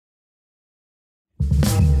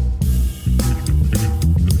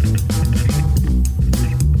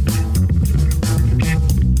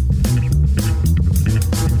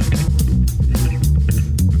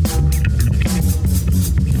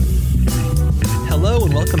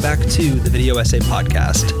Welcome back to the Video Essay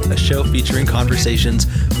Podcast, a show featuring conversations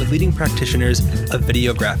with leading practitioners of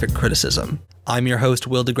videographic criticism. I'm your host,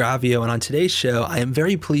 Will DeGravio, and on today's show, I am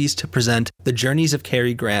very pleased to present the Journeys of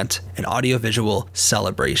Cary Grant, an audiovisual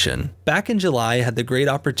celebration. Back in July, I had the great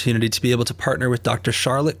opportunity to be able to partner with Dr.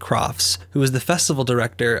 Charlotte Crofts, who is the festival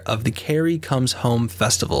director of the Cary Comes Home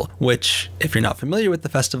Festival, which, if you're not familiar with the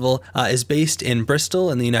festival, is based in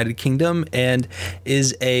Bristol in the United Kingdom and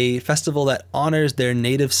is a festival that honors their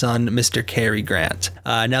native son, Mr. Cary Grant.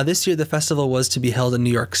 Now, this year, the festival was to be held in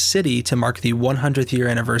New York City to mark the 100th year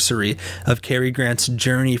anniversary of Cary Grant's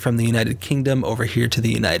journey from the United Kingdom over here to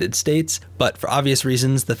the United States. But for obvious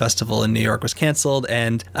reasons, the festival in New York was canceled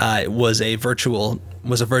and it was a virtual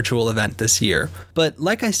event this year. But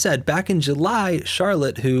like I said, back in July,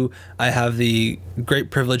 Charlotte, who I have the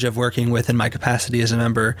great privilege of working with in my capacity as a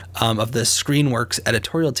member of the Screenworks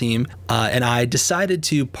editorial team, and I decided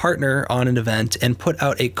to partner on an event and put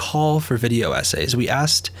out a call for video essays. We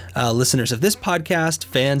asked listeners of this podcast,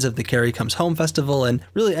 fans of the Cary Comes Home Festival, and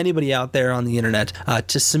really anybody out there on the internet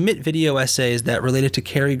to submit video essays that related to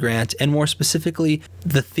Cary Grant, and more specifically,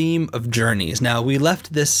 the theme of journeys. Now, we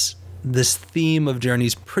left this theme of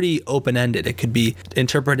journeys pretty open-ended. It could be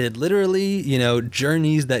interpreted literally,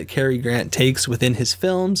 journeys that Cary Grant takes within his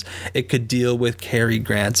films. It could deal with Cary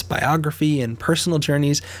Grant's biography and personal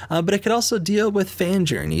journeys, but it could also deal with fan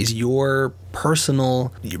journeys, your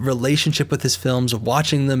personal relationship with his films,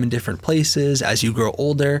 watching them in different places as you grow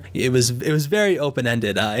older. It was very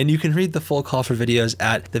open-ended, and you can read the full call for videos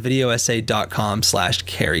at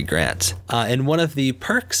thevideoessay.com/Cary Grant. And one of the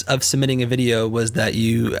perks of submitting a video was that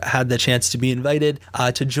you had the chance to be invited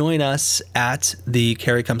to join us at the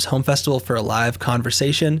Cary Comes Home Festival for a live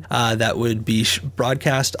conversation that would be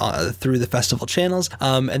broadcast through the festival channels.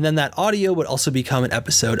 And then that audio would also become an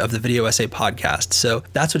episode of the Video Essay Podcast. So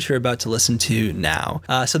that's what you're about to listen to now.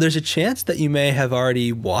 So there's a chance that you may have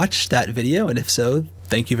already watched that video, and if so,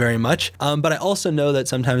 thank you very much. But I also know that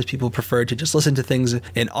sometimes people prefer to just listen to things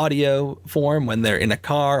in audio form when they're in a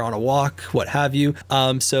car, on a walk, what have you.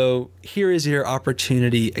 So here is your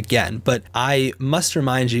opportunity again. But I must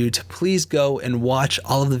remind you to please go and watch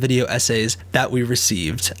all of the video essays that we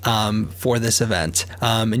received for this event.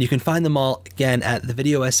 And you can find them all again at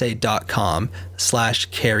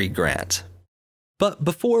thevideoessay.com/Cary Grant. But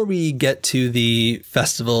before we get to the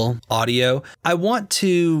festival audio, I want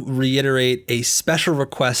to reiterate a special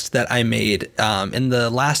request that I made in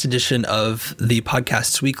the last edition of the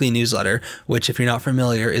podcast's weekly newsletter, which, if you're not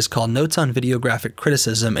familiar, is called Notes on Videographic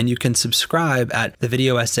Criticism, and you can subscribe at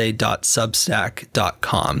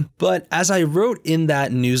thevideoessay.substack.com. But as I wrote in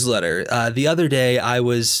that newsletter, the other day I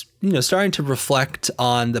was starting to reflect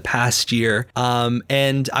on the past year.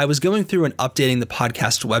 And I was going through and updating the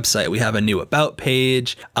podcast website. We have a new About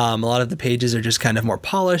page. A lot of the pages are just kind of more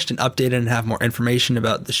polished and updated and have more information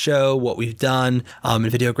about the show, what we've done, and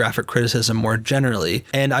videographic criticism more generally.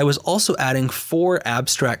 And I was also adding 4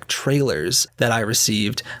 abstract trailers that I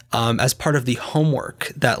received as part of the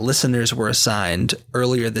homework that listeners were assigned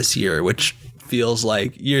earlier this year, which feels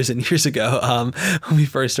like years and years ago when we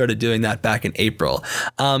first started doing that back in April.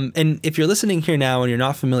 And if you're listening here now and you're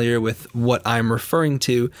not familiar with what I'm referring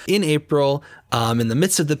to, in April, in the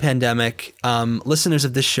midst of the pandemic, listeners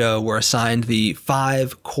of this show were assigned the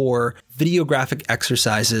 5 core videographic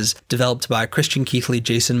exercises developed by Christian Keithley,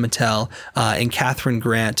 Jason Mattel, and Catherine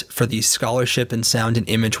Grant for the Scholarship in Sound and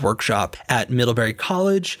Image Workshop at Middlebury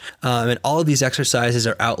College. And all of these exercises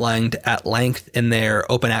are outlined at length in their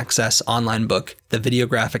open access online book, The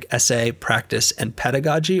Videographic Essay, Practice, and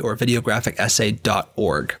Pedagogy, or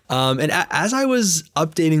videographicessay.org. And as I was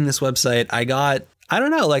updating this website, I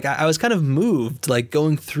was kind of moved,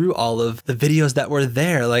 going through all of the videos that were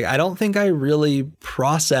there. I don't think I really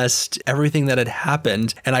processed everything that had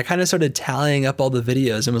happened. And I kind of started tallying up all the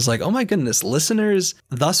videos and was like, oh my goodness, listeners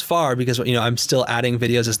thus far, because, I'm still adding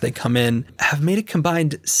videos as they come in, have made a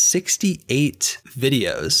combined 68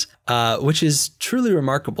 videos, which is truly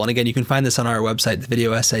remarkable. And again, you can find this on our website,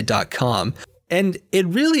 thevideoessay.com. And it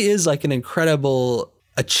really is an incredible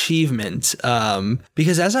achievement,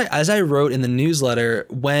 because as I wrote in the newsletter,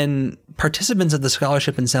 when participants of the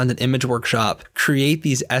Scholarship in Sound and Image workshop create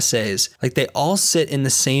these essays, like they all sit in the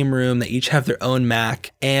same room, they each have their own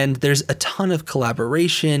Mac, and there's a ton of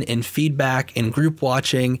collaboration and feedback and group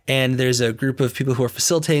watching, and there's a group of people who are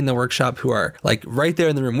facilitating the workshop who are like right there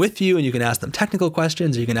in the room with you, and you can ask them technical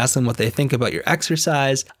questions, or you can ask them what they think about your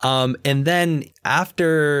exercise, and then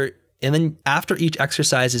after each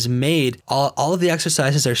exercise is made, all of the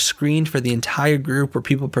exercises are screened for the entire group where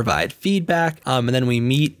people provide feedback. And then we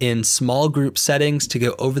meet in small group settings to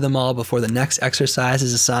go over them all before the next exercise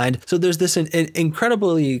is assigned. So there's this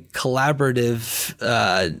incredibly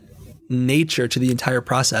collaborative nature to the entire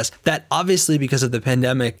process that obviously because of the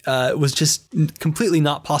pandemic was just completely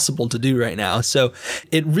not possible to do right now. So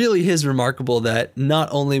it really is remarkable that not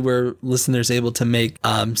only were listeners able to make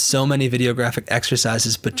so many videographic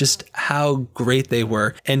exercises, but just how great they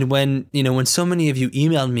were. And when so many of you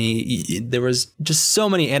emailed me, there was just so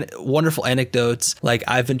many wonderful anecdotes, like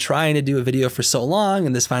I've been trying to do a video for so long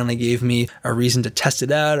and this finally gave me a reason to test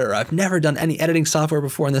it out, or I've never done any editing software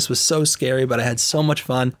before and this was so scary, but I had so much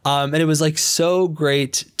fun. And it was like so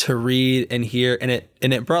great to read and hear, and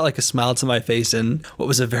it brought like a smile to my face in what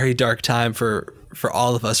was a very dark time for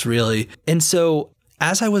all of us, really. And so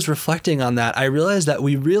as I was reflecting on that, I realized that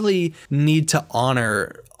we really need to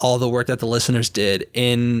honor all the work that the listeners did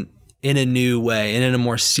in a new way and in a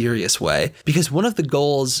more serious way, because one of the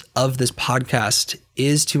goals of this podcast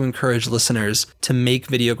is to encourage listeners to make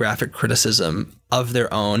videographic criticism of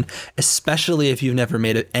their own, especially if you've never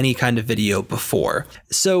made any kind of video before.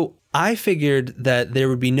 So I figured that there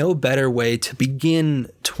would be no better way to begin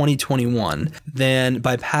 2021 than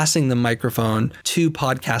by passing the microphone to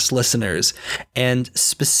podcast listeners, and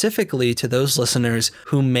specifically to those listeners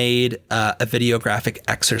who made a videographic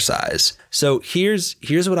exercise. So here's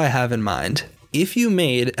what I have in mind. If you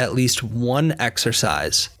made at least one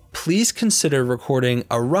exercise, please consider recording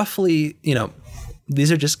a roughly, these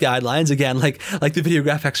are just guidelines. Again, like the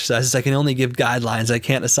videograph exercises, I can only give guidelines. I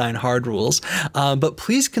can't assign hard rules. But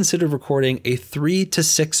please consider recording a 3 to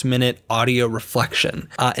 6 minute audio reflection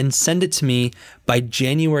and send it to me by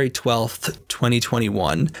January 12th,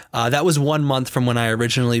 2021. That was 1 month from when I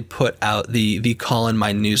originally put out the call in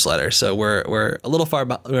my newsletter. So we're a little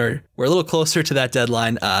we're a little closer to that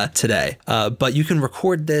deadline today. But you can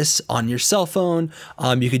record this on your cell phone.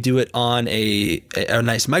 You could do it on a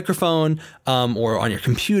nice microphone or on your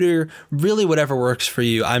computer, really whatever works for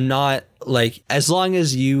you. I'm not like, as long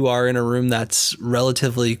as you are in a room that's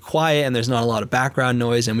relatively quiet and there's not a lot of background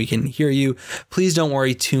noise and we can hear you, please don't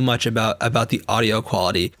worry too much about the audio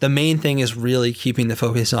quality. The main thing is really keeping the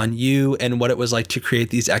focus on you and what it was like to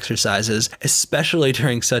create these exercises, especially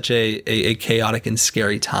during such a chaotic and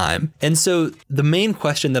scary time. And so the main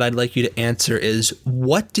question that I'd like you to answer is,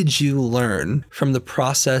 what did you learn from the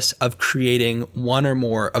process of creating one or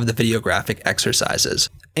more of the videographic exercises?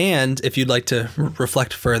 And if you'd like to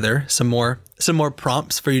reflect further, some more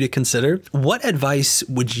prompts for you to consider. What advice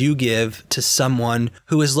would you give to someone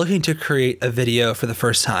who is looking to create a video for the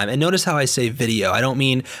first time? And notice how I say video. I don't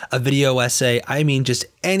mean a video essay. I mean just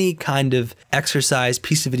any kind of exercise,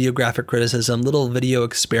 piece of videographic criticism, little video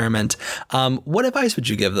experiment. What advice would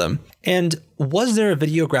you give them? And was there a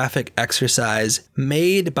videographic exercise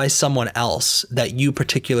made by someone else that you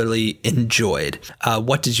particularly enjoyed?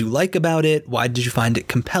 What did you like about it? Why did you find it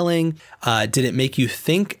compelling? Did it make you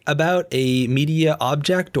think about a media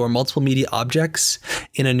object or multiple media objects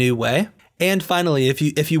in a new way? And finally,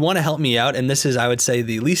 if you want to help me out, and this is, I would say,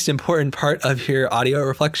 the least important part of your audio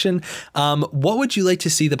reflection, what would you like to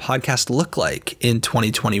see the podcast look like in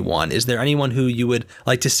 2021? Is there anyone who you would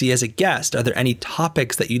like to see as a guest? Are there any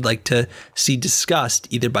topics that you'd like to see discussed,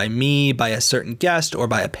 either by me, by a certain guest, or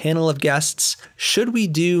by a panel of guests? Should we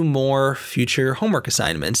do more future homework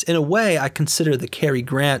assignments? In a way, I consider the Cary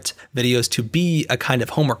Grant videos to be a kind of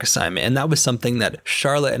homework assignment. And that was something that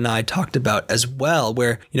Charlotte and I talked about as well,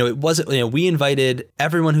 where, it wasn't, we invited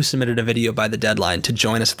everyone who submitted a video by the deadline to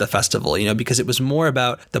join us at the festival, because it was more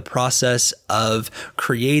about the process of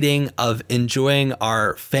creating, of enjoying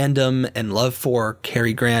our fandom and love for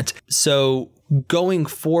Cary Grant. So going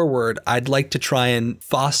forward, I'd like to try and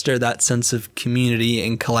foster that sense of community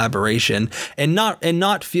and collaboration, and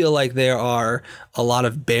not feel like there are a lot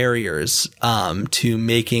of barriers to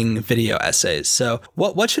making video essays. So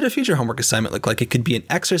what should a future homework assignment look like? It could be an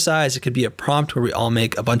exercise. It could be a prompt where we all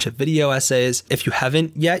make a bunch of video essays. If you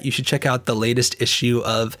haven't yet, you should check out the latest issue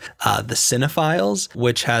of the Cinephiles,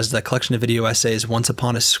 which has the collection of video essays Once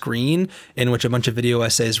Upon a Screen, in which a bunch of video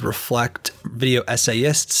essays reflect video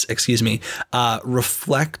essayists,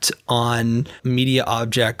 reflect on media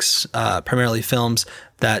objects, primarily films,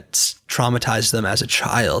 that traumatized them as a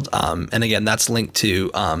child. And again, that's linked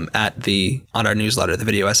to on our newsletter,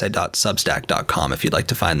 thevideoessay.substack.com, if you'd like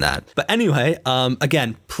to find that. But anyway,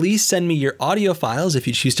 again, please send me your audio files if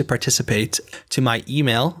you choose to participate to my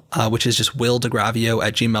email, which is just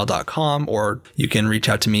willdegravio@gmail.com, or you can reach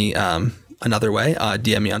out to me another way,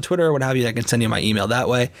 DM me on Twitter or what have you. I can send you my email that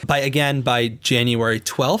way by January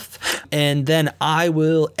 12th. And then I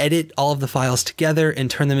will edit all of the files together and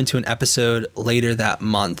turn them into an episode later that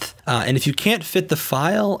month. And if you can't fit the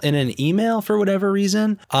file in an email for whatever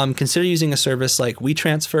reason, consider using a service like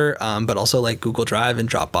WeTransfer, but also like Google Drive and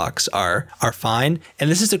Dropbox are fine. And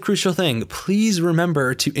this is a crucial thing. Please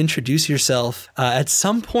remember to introduce yourself at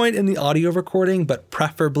some point in the audio recording, but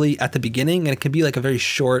preferably at the beginning. And it can be like a very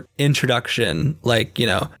short introduction, like,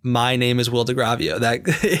 my name is Will DeGravio. That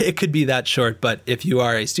it could be that short, but if you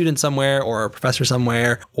are a student somewhere or a professor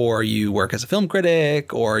somewhere, or you work as a film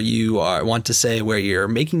critic, or you want to say where you're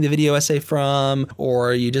making the video essay from,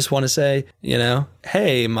 or you just want to say,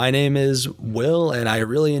 hey, my name is Will and I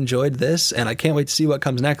really enjoyed this and I can't wait to see what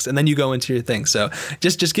comes next. And then you go into your thing. So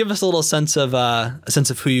just give us a little sense of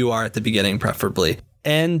who you are at the beginning, preferably.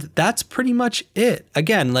 And that's pretty much it.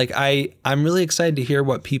 Again, like I'm really excited to hear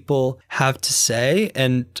what people have to say.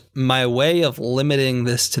 And my way of limiting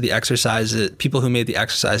this to the exercises, people who made the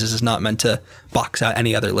exercises, is not meant to box out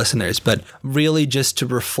any other listeners, but really just to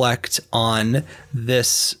reflect on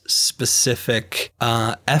this specific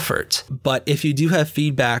effort. But if you do have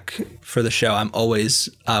feedback for the show, I'm always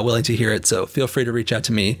willing to hear it. So feel free to reach out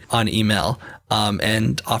to me on email.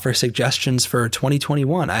 And offer suggestions for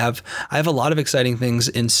 2021. I have a lot of exciting things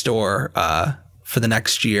in store for the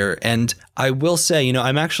next year. And I will say,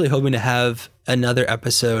 I'm actually hoping to have another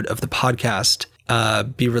episode of the podcast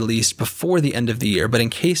be released before the end of the year. But in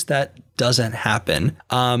case that doesn't happen,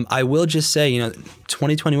 I will just say,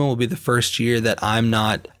 2021 will be the first year that I'm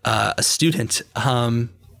not a student.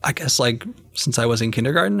 I guess like since I was in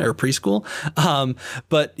kindergarten or preschool.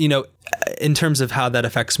 But, in terms of how that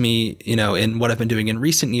affects me, in what I've been doing in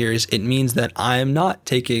recent years, it means that I'm not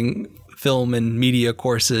taking film and media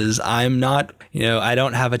courses. I'm not, I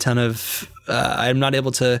don't have a ton of, I'm not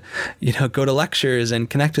able to, go to lectures and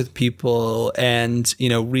connect with people and,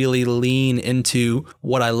 really lean into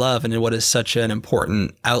what I love and what is such an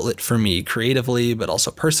important outlet for me creatively, but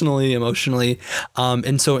also personally, emotionally.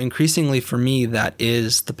 And so increasingly for me, that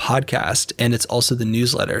is the podcast, and it's also the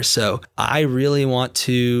newsletter. So I really want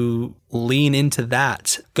to lean into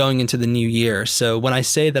that going into the new year. So when I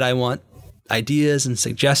say that I want ideas and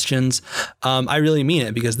suggestions, I really mean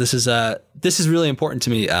it, because this is really important to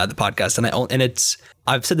me, the podcast, and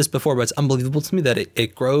I've said this before, but it's unbelievable to me that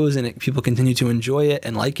it grows and people continue to enjoy it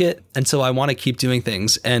and like it, and so I want to keep doing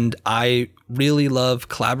things, and I really love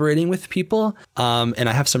collaborating with people, and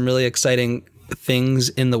I have some really exciting things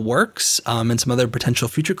in the works, and some other potential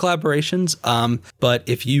future collaborations. But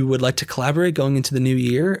if you would like to collaborate going into the new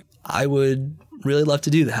year, I would really love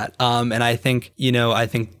to do that. And I think,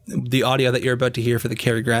 the audio that you're about to hear for the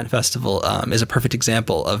Cary Grant Festival is a perfect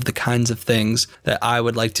example of the kinds of things that I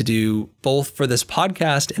would like to do, both for this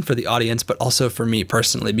podcast and for the audience, but also for me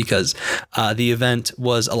personally, because the event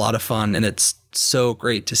was a lot of fun, and it's so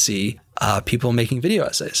great to see people making video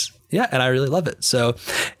essays. Yeah, and I really love it. So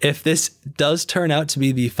if this does turn out to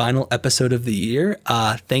be the final episode of the year,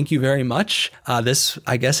 thank you very much. This,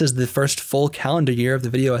 I guess, is the first full calendar year of the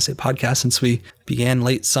Video Essay Podcast since we began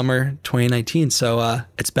late summer 2019. So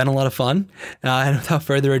it's been a lot of fun. And without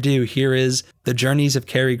further ado, here is The Journeys of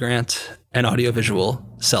Cary Grant, an Audiovisual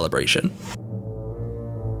Celebration.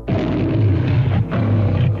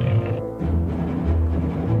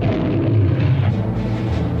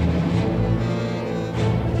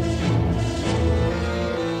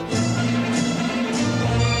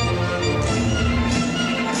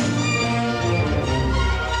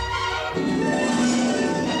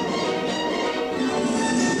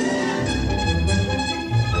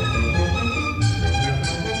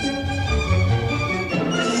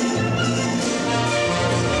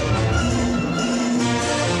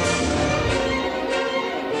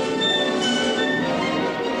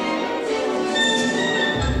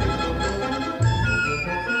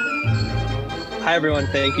 Hi, everyone.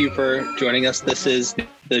 Thank you for joining us. This is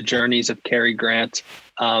The Journeys of Cary Grant,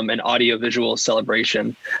 an audiovisual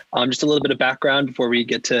celebration. Just a little bit of background before we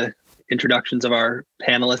get to introductions of our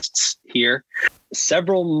panelists here.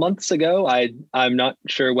 Several months ago, I'm not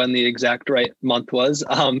sure when the exact right month was,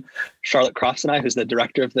 Charlotte Crofts and I, who's the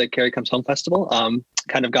director of the Cary Comes Home Festival,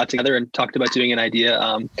 kind of got together and talked about doing an idea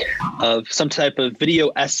of some type of video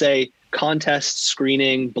essay contest,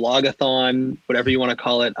 screening, blogathon, whatever you want to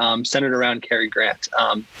call it, centered around Cary Grant.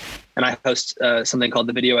 And I host something called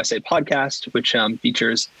the Video Essay Podcast, which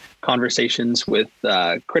features conversations with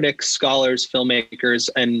critics, scholars, filmmakers,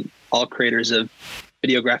 and all creators of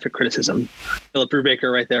videographic criticism. Philip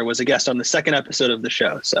Brubaker right there was a guest on the second episode of the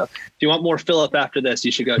show. So if you want more Philip after this,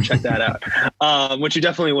 you should go check that out, which you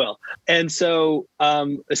definitely will. And so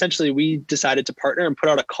essentially we decided to partner and put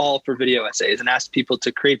out a call for video essays and asked people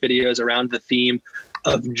to create videos around the theme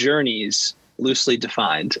of journeys, loosely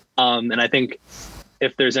defined. And I think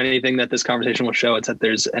if there's anything that this conversation will show, it's that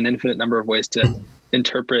there's an infinite number of ways to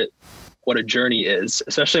interpret what a journey is,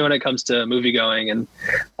 especially when it comes to movie going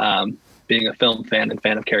and being a film fan and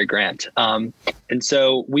fan of Cary Grant. And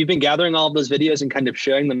so we've been gathering all of those videos and kind of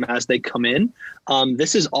sharing them as they come in.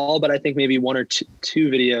 This is all, but I think maybe one or two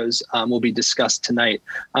videos will be discussed tonight.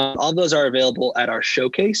 All of those are available at our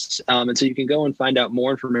showcase. And so you can go and find out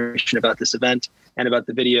more information about this event and about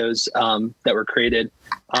the videos that were created.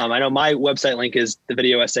 I know my website link is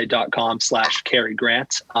thevideoessay.com/Cary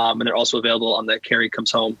Grant. And they're also available on the Cary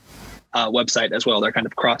Comes Home website as well. They're kind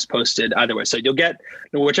of cross-posted either way. So you'll get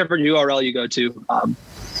whichever URL you go to,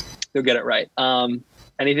 you'll get it right.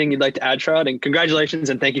 Anything you'd like to add, Sherrod? And congratulations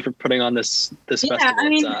and thank you for putting on this festival. I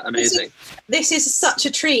mean, it's amazing. This is such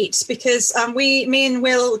a treat because me and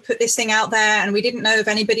Will put this thing out there and we didn't know if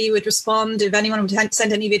anybody would respond, if anyone would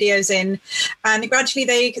send any videos in. And gradually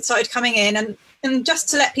they started coming in. And just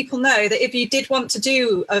to let people know that if you did want to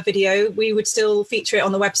do a video, we would still feature it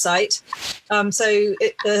on the website. So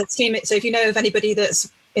if you know of anybody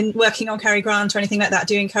that's working on Cary Grant or anything like that,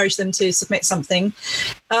 do encourage them to submit something.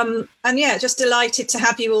 And yeah, just delighted to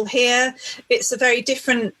have you all here. It's a very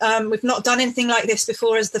different, we've not done anything like this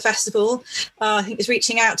before as the festival. I think it's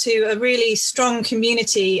reaching out to a really strong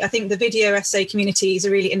community. I think the video essay community is a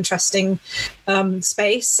really interesting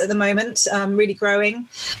space at the moment, really growing.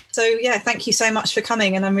 So yeah, thank you so much for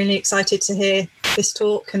coming. And I'm really excited to hear this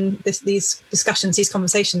talk and these discussions, these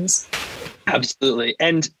conversations. Absolutely.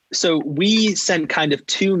 And so we sent kind of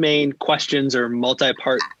two main questions or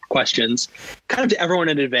multi-part questions kind of to everyone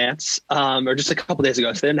in advance, or just a couple days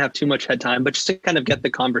ago. So they didn't have too much head time, but just to kind of get the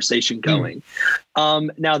conversation going.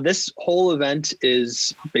 Now, this whole event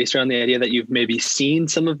is based around the idea that you've maybe seen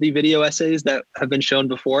some of the video essays that have been shown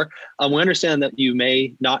before. We understand that you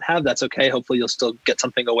may not have. That's okay. Hopefully you'll still get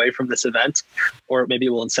something away from this event, or maybe it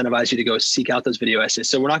will incentivize you to go seek out those video essays.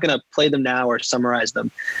 So we're not going to play them now or summarize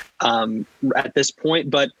them at this point,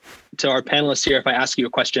 but to our panelists here, if I ask you a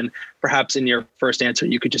question, perhaps in your first answer,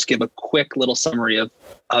 you could just give a quick little summary of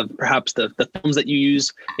perhaps the films that you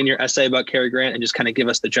use in your essay about Cary Grant and just kind of give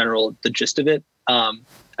us the gist of it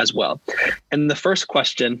as well. And the first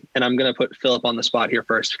question, and I'm going to put Philip on the spot here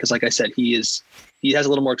first, because like I said, he has a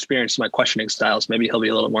little more experience in my questioning styles. Maybe he'll be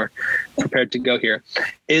a little more prepared to go here,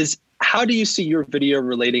 is how do you see your video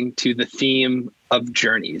relating to the theme of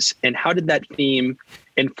journeys? And how did that theme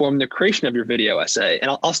inform the creation of your video essay?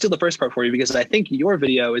 And I'll steal the first part for you, because I think your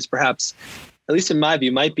video is perhaps, at least in my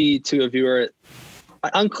view, might be to a viewer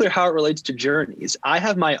unclear how it relates to journeys. I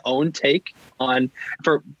have my own take on,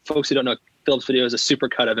 for folks who don't know, Philip's video is a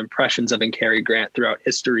supercut of impressions of Cary Grant throughout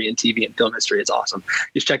history and TV and film history. It's awesome.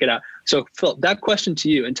 Just check it out. So Philip, that question to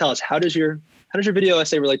you, and tell us, how does your video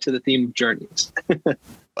essay relate to the theme of journeys?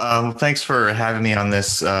 Thanks for having me on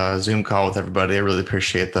this Zoom call with everybody. I really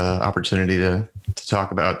appreciate the opportunity to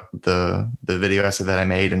talk about the video essay that I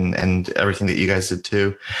made and everything that you guys did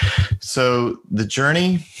too. So the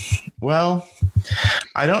journey, well,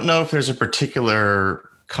 I don't know if there's a particular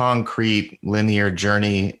concrete linear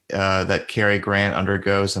journey that Cary Grant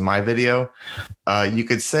undergoes in my video. You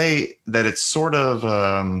could say that it's sort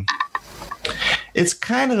of, it's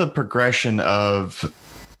kind of a progression of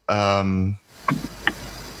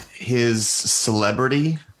his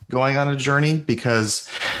celebrity going on a journey, because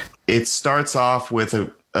it starts off with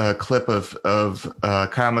a clip of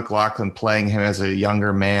Kyle MacLachlan playing him as a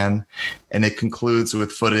younger man, and it concludes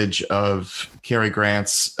with footage of Cary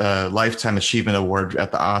Grant's Lifetime Achievement Award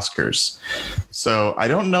at the Oscars. So I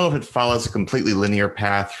don't know if it follows a completely linear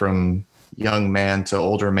path from young man to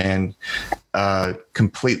older man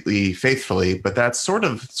completely faithfully, but that's sort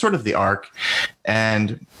of the arc.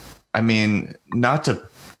 And I mean, not to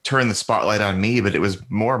turn the spotlight on me, but it was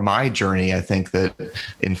more my journey, I think, that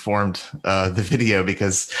informed the video,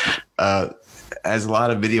 because as a lot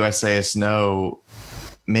of video essayists know,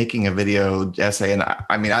 making a video essay, and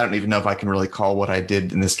I mean, I don't even know if I can really call what I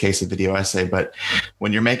did in this case a video essay, but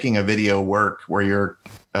when you're making a video work where you're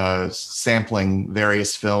sampling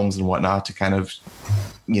various films and whatnot to kind of,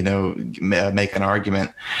 make an argument,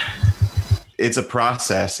 it's a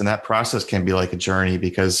process, and that process can be like a journey,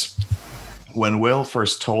 because when Will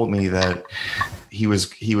first told me that he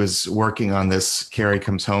was working on this Cary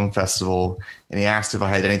Comes Home Festival, and he asked if I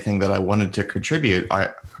had anything that I wanted to contribute,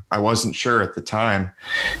 I wasn't sure at the time.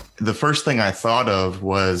 The first thing I thought of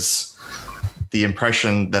was the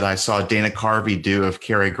impression that I saw Dana Carvey do of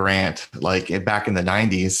Cary Grant, like back in the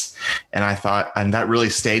 90s. And I thought, and that really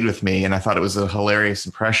stayed with me. And I thought it was a hilarious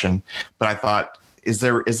impression, but I thought, is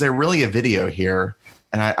there really a video here?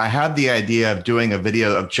 And I had the idea of doing a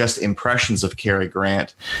video of just impressions of Cary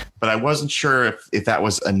Grant, but I wasn't sure if that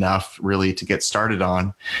was enough really to get started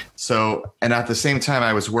on. So, and at the same time,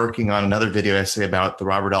 I was working on another video essay about the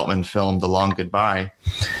Robert Altman film, The Long Goodbye.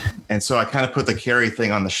 And so I kind of put the Cary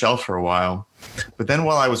thing on the shelf for a while. But then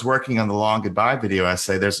while I was working on the Long Goodbye video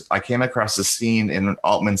essay, I came across a scene in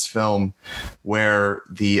Altman's film where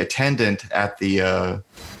the attendant at the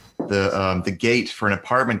gate for an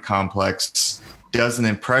apartment complex does an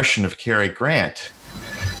impression of Cary Grant.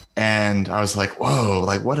 And I was like, whoa,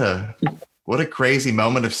 like what a crazy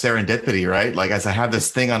moment of serendipity, right? Like as I have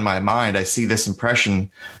this thing on my mind, I see this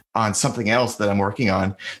impression on something else that I'm working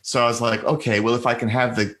on. So I was like, okay, well, if I can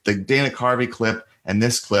have the Dana Carvey clip and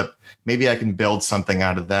this clip, maybe I can build something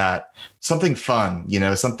out of that, something fun,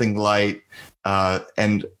 something light.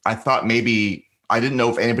 And I thought maybe, I didn't know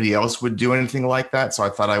if anybody else would do anything like that. So I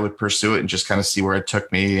thought I would pursue it and just kind of see where it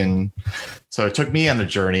took me. And so it took me on the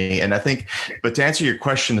journey. And I think, but to answer your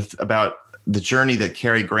question about the journey that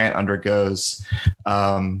Cary Grant undergoes,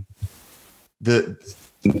 it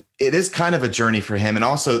is kind of a journey for him. And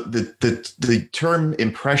also the term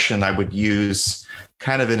impression I would use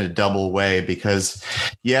kind of in a double way, because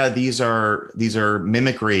these are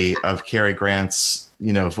mimicry of Cary Grant's,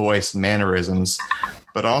 voice and mannerisms.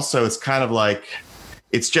 But also it's kind of like,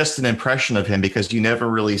 it's just an impression of him because you never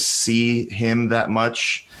really see him that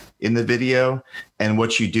much in the video. And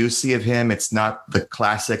what you do see of him, it's not the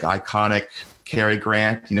classic iconic Cary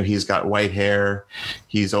Grant. He's got white hair,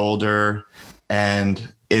 he's older,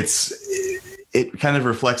 and it kind of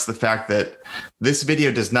reflects the fact that this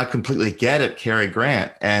video does not completely get at Cary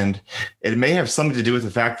Grant. And it may have something to do with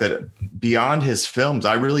the fact that beyond his films,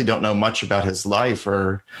 I really don't know much about his life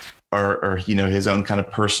or his own kind of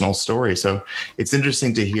personal story. So it's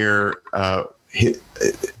interesting to hear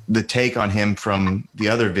the take on him from the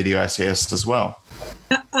other video essayists as well.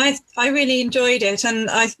 I really enjoyed it, and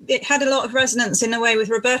it had a lot of resonance in a way with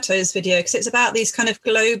Roberto's video, because it's about these kind of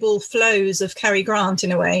global flows of Cary Grant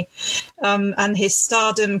in a way, and his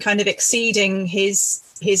stardom kind of exceeding his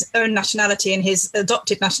own nationality and his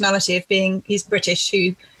adopted nationality of being, he's British,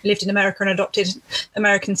 who lived in America and adopted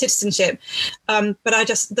American citizenship. But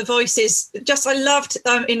the voices, I loved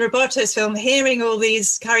in Roberto's film, hearing all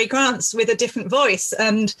these Cary Grants with a different voice.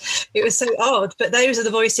 And it was so odd, but those are the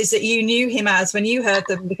voices that you knew him as when you heard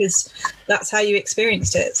them, because that's how you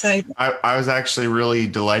experienced it. So I was actually really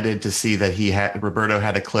delighted to see that Roberto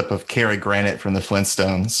had a clip of Cary Grant from the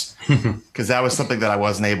Flintstones, because that was something that I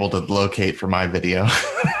wasn't able to locate for my video.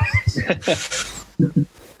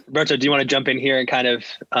 Roberto, do you want to jump in here and kind of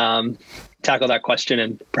tackle that question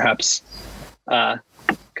and perhaps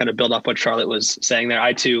kind of build off what Charlotte was saying there?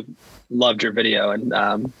 I too loved your video, and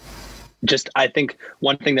I think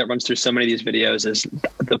one thing that runs through so many of these videos is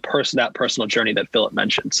that personal journey that Philip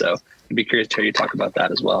mentioned. So I'd be curious to hear you talk about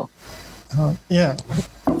that as well.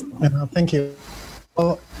 Thank you.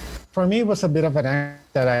 Well, for me, it was a bit of an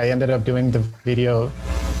act that I ended up doing the video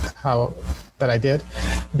that I did,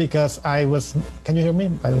 because can you hear me,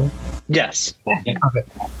 by the way? Yes. Okay.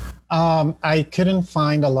 I couldn't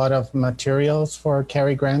find a lot of materials for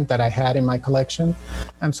Cary Grant that I had in my collection.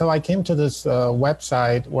 And so I came to this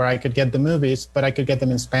website where I could get the movies, but I could get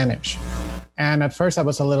them in Spanish. And at first I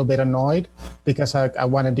was a little bit annoyed because I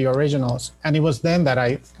wanted the originals. And it was then that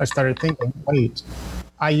I started thinking, wait,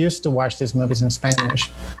 I used to watch these movies in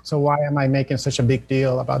Spanish. So why am I making such a big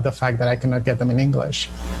deal about the fact that I cannot get them in English?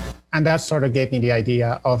 And that sort of gave me the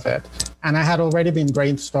idea of it. And I had already been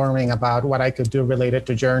brainstorming about what I could do related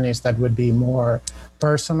to Journeys that would be more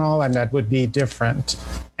personal and that would be different.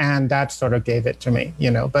 And that sort of gave it to me,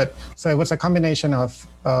 But so it was a combination of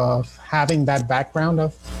having that background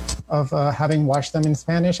of having watched them in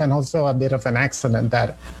Spanish, and also a bit of an accident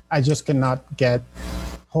that I just could not get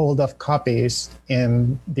hold of copies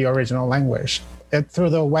in the original language through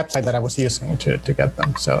the website that I was using to get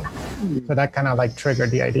them. So that kind of like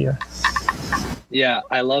triggered the idea. Yeah,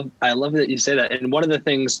 I love that you say that. And one of the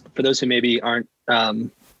things, for those who maybe aren't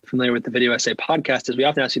familiar with the Video Essay podcast, is we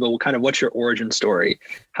often ask people, well, kind of what's your origin story?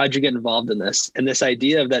 How'd you get involved in this? And this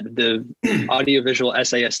idea of that the audiovisual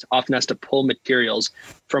essayist often has to pull materials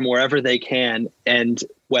from wherever they can, and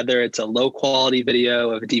whether it's a low quality video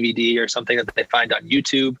of a DVD or something that they find on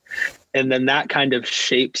YouTube, and then that kind of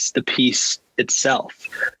shapes the piece itself.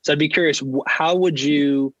 So I'd be curious, how would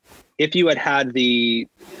you, if you had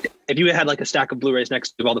like a stack of Blu-rays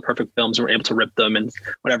next to all the perfect films and were able to rip them and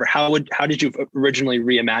whatever, how did you originally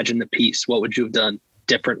reimagine the piece? What would you have done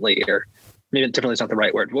differently? Or maybe differently is not the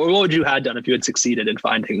right word. What would you have done if you had succeeded in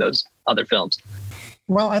finding those other films?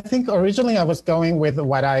 Well, I think originally I was going with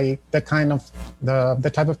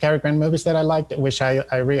the type of Cary Grant movies that I liked, which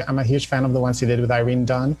I'm a huge fan of the ones he did with Irene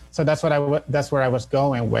Dunne. So that's where I was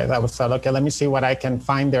going with. I was thought, okay, let me see what I can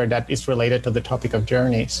find there that is related to the topic of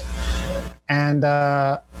journeys, and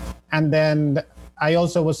then I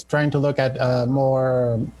also was trying to look at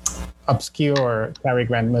more obscure Cary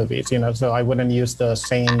Grant movies, so I wouldn't use the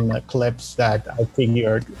same clips that I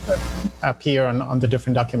figured appear on the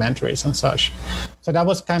different documentaries and such. So that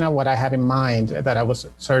was kind of what I had in mind that I was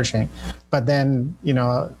searching. But then,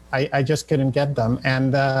 I just couldn't get them.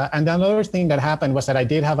 And another thing that happened was that I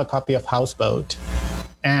did have a copy of Houseboat,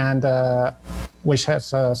 and which has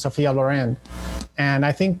Sophia Loren. And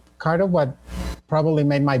I think part of what probably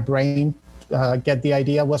made my brain get the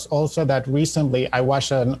idea was also that recently I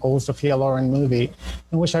watched an old Sophia Loren movie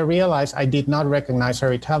in which I realized I did not recognize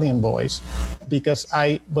her Italian voice because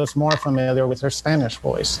I was more familiar with her Spanish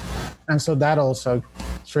voice. And so that also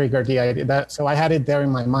triggered the idea so I had it there in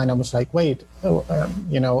my mind. I was like, wait,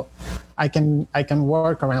 I can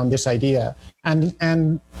work around this idea.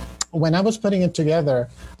 And when I was putting it together,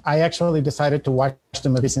 I actually decided to watch the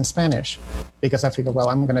movies in Spanish because I figured, well,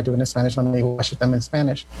 I'm going to do it in Spanish. Let me watch them in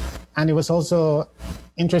Spanish. And it was also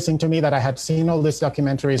interesting to me that I had seen all these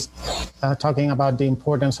documentaries talking about the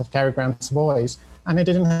importance of Cary Grant's voice, and I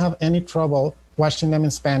didn't have any trouble watching them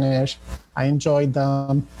in Spanish. I enjoyed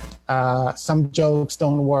them. Some jokes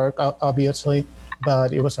don't work, obviously,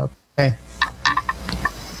 but it was okay.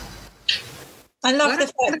 I love the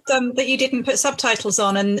fact that you didn't put subtitles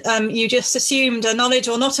on and you just assumed a knowledge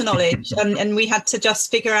or not a knowledge, and we had to just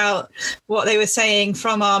figure out what they were saying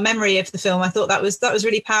from our memory of the film. I thought that was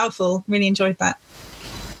really powerful. Really enjoyed that.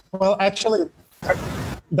 Well, actually,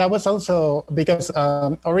 that was also because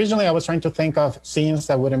originally I was trying to think of scenes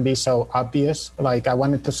that wouldn't be so obvious. Like I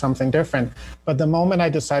wanted to something different. But the moment I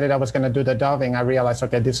decided I was going to do the dubbing, I realized,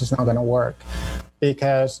 okay, this is not going to work.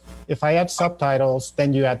 Because if I add subtitles,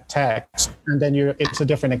 then you add text, and then it's a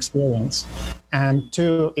different experience. And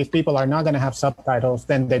two, if people are not going to have subtitles,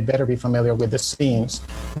 then they better be familiar with the scenes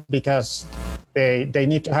because they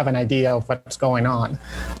need to have an idea of what's going on.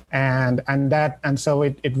 And so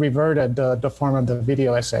it reverted the form of the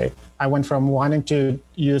video essay. I went from wanting to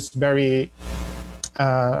use very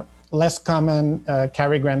less common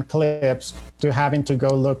Cary Grant clips to having to go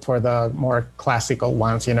look for the more classical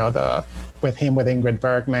ones, with him with Ingrid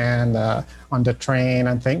Bergman on the train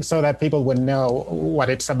and things, so that people would know what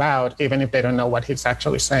it's about, even if they don't know what he's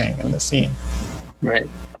actually saying in the scene. Right.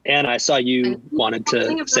 Anna, I saw you wanted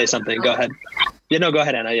to say something. Go ahead. Yeah, no, go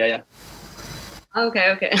ahead, Anna. Yeah.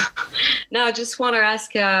 Okay. Now, I just want to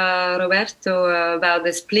ask Roberto about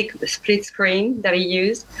the split screen that he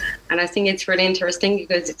used. And I think it's really interesting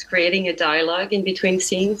because it's creating a dialogue in between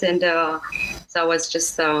scenes. And so I was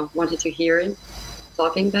just wanted to hear it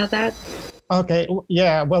talking about that. Okay,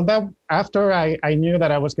 yeah. Well, that after I knew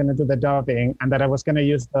that I was going to do the dubbing and that I was going to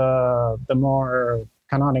use the more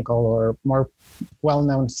canonical or more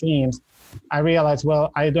well-known scenes, I realized,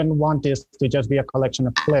 well, I don't want this to just be a collection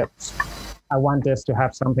of clips. I want this to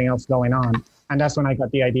have something else going on. And that's when I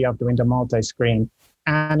got the idea of doing the multi-screen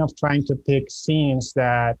and of trying to pick scenes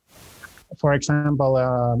that, for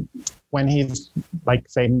example, when he's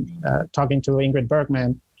talking to Ingrid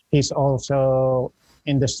Bergman, he's also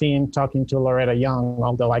in the scene talking to Loretta Young,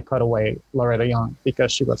 although I cut away Loretta Young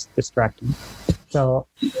because she was distracting. So,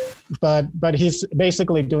 but he's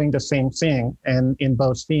basically doing the same thing in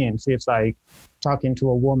both scenes. He's like talking to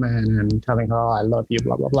a woman and telling her, "Oh, I love you,"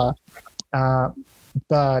 blah, blah, blah.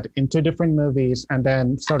 But in two different movies, and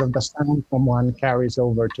then sort of the sound from one carries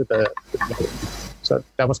over to the other. So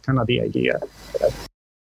that was kind of the idea.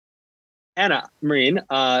 Anna, Marin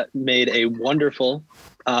made a wonderful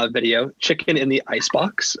video, Chicken in the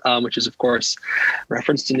Icebox, which is, of course,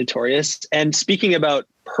 referenced to Notorious. And speaking about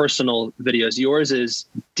personal videos, yours is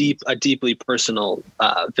a deeply personal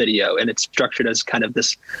video, and it's structured as kind of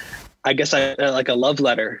this, I guess, like a love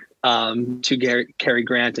letter to Cary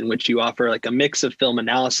Grant, in which you offer like a mix of film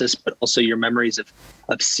analysis, but also your memories of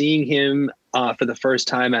seeing him for the first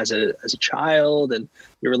time as a child and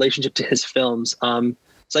your relationship to his films.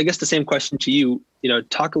 So I guess the same question to you,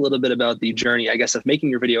 talk a little bit about the journey, I guess, of making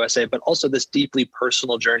your video essay, but also this deeply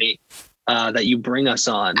personal journey that you bring us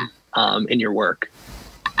on in your work.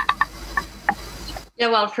 Yeah,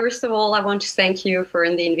 well, first of all, I want to thank you for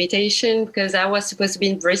the invitation, because I was supposed to be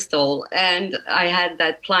in Bristol and I had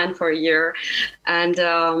that plan for a year. And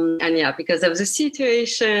yeah, because of the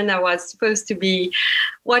situation, I was supposed to be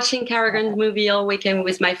watching Cary Grant movie all weekend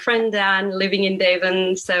with my friend Dan, living in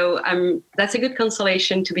Devon. So that's a good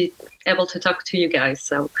consolation to be able to talk to you guys.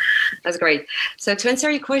 So that's great. So to answer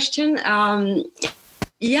your question,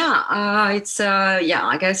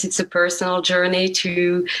 I guess it's a personal journey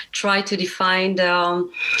to try to define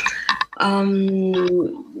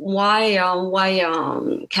why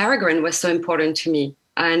Cary Grant was so important to me.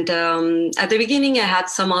 And at the beginning, I had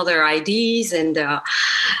some other ideas, and it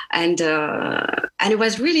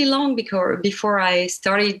was really long before I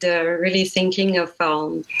started really thinking of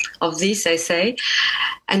this essay.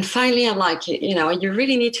 And finally, I'm like, you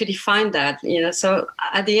really need to define that, So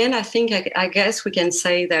at the end, I think I guess we can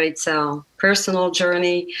say that it's a personal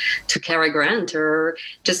journey to Cary Grant, or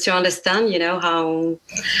just to understand, how.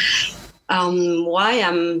 Why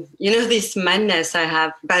I'm, this madness I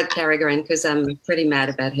have about Cary Grant, because I'm pretty mad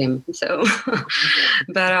about him. So,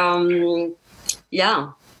 but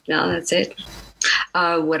that's it.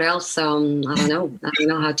 What else? I don't know. I don't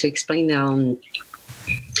know how to explain.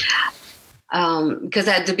 Because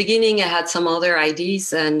at the beginning I had some other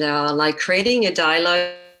ideas, and like creating a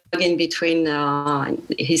dialogue in between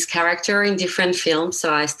his character in different films.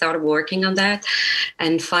 So I started working on that,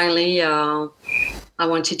 and finally. I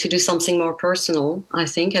wanted to do something more personal, I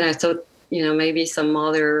think. And I thought, maybe some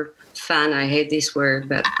other fan, I hate this word,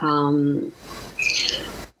 but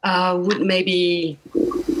would maybe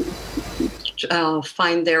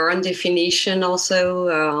find their own definition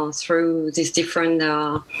also through this different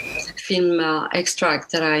film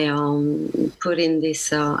extract that I put in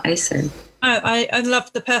this essay. I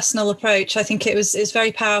love the personal approach. I think it's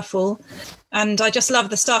very powerful. And I just love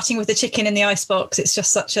the starting with the chicken in the icebox. It's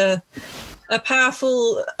just such a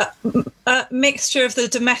powerful mixture of the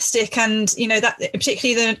domestic and, that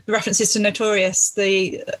particularly the references to Notorious,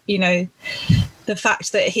 the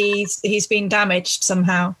fact that he's been damaged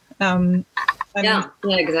somehow. Yeah,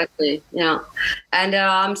 exactly. Yeah. And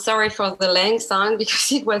I'm sorry for the length on,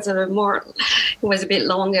 because it was a bit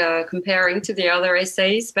long comparing to the other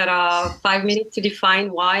essays, but 5 minutes to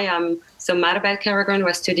define why I'm so mad about Cary Grant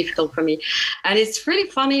was too difficult for me. And it's really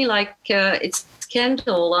funny, like it's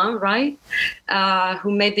Kendahl, right?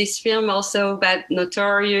 Who made this film also about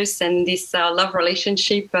Notorious and this love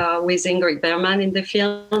relationship with Ingrid Bergman in the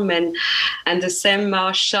film, and the same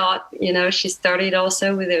shot. She started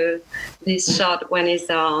also with this shot when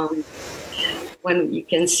you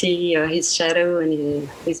can see his shadow and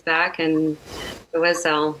his back, and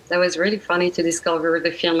that was really funny to discover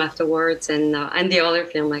the film afterwards, and the other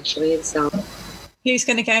film actually. So, who's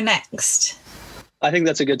going to go next? I think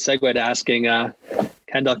that's a good segue to asking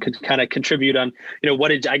Kendahl could kind of contribute on,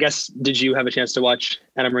 did you have a chance to watch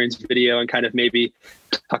Anna Marin's video and kind of maybe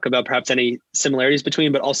talk about perhaps any similarities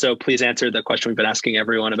between, but also please answer the question we've been asking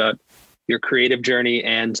everyone about your creative journey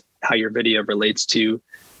and how your video relates to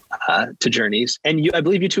Journeys. And I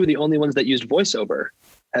believe you two are the only ones that used voiceover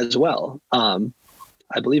as well. I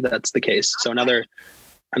believe that's the case. So another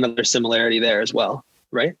similarity there as well,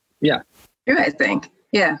 right? Yeah. True, I think.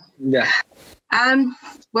 Yeah. Yeah.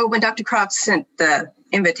 Well, when Dr. Crofts sent the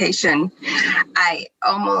invitation, I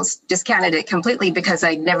almost discounted it completely because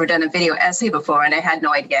I'd never done a video essay before and I had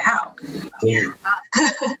no idea how. Yeah.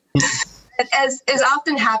 As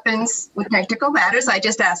often happens with technical matters, I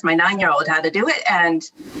just asked my 9-year-old how to do it. And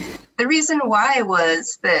the reason why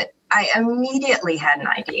was that I immediately had an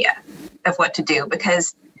idea of what to do,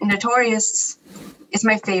 because Notorious is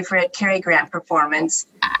my favorite Cary Grant performance.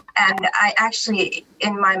 And I actually,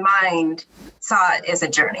 in my mind, saw it as a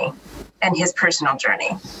journey and his personal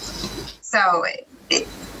journey. So,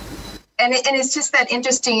 it's just that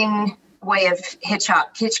interesting way of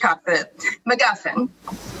Hitchcock, the MacGuffin,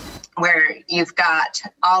 where you've got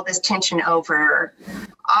all this tension over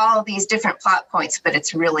all these different plot points, but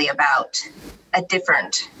it's really about a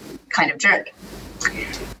different kind of journey.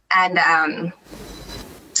 And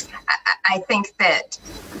I think that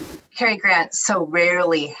Cary Grant so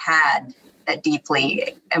rarely had a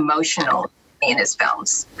deeply emotional in his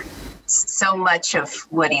films. So much of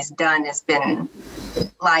what he's done has been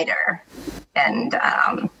lighter and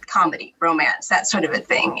comedy, romance, that sort of a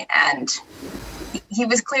thing. And he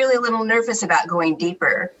was clearly a little nervous about going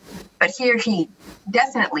deeper, but here he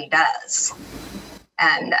definitely does.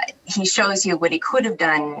 And he shows you what he could have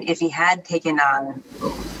done if he had taken on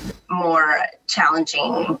more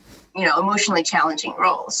challenging emotionally challenging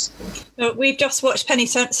roles. We've just watched Penny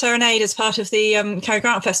Serenade as part of the Cary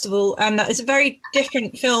Grant Festival, and it's a very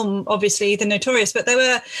different film, obviously, than Notorious, but there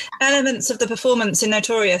were elements of the performance in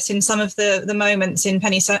Notorious in some of the moments in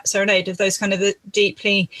Penny Serenade of those kind of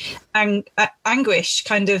deeply anguish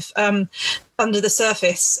kind of under the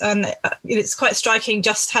surface. And it's quite striking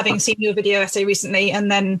just having seen your video essay recently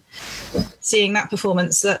and then seeing that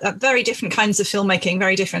performance. Very different kinds of filmmaking,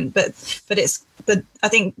 very different, but I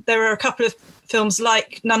think there are a couple of films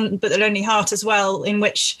like None But the Lonely Heart as well, in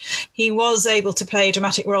which he was able to play a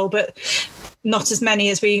dramatic role, but not as many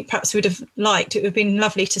as we perhaps would have liked. It would have been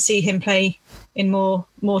lovely to see him play in more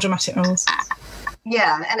dramatic roles.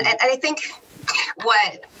 Yeah, and I think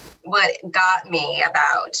what got me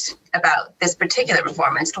about this particular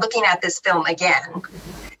performance, looking at this film again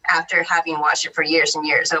after having watched it for years and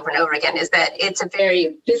years over and over again, is that it's a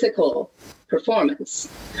very physical performance.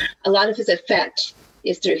 A lot of his effect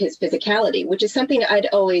is through his physicality, which is something I'd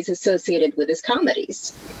always associated with his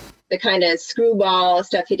comedies. The kind of screwball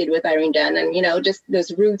stuff he did with Irene Dunn, and, just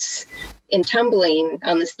those roots in tumbling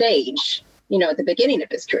on the stage, at the beginning of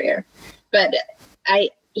his career. But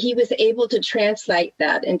he was able to translate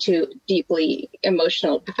that into deeply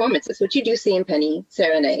emotional performances, which you do see in Penny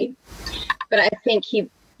Serenade. But I think he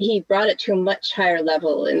brought it to a much higher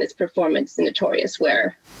level in this performance in Notorious,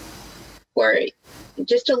 where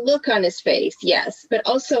just a look on his face, yes, but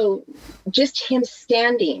also just him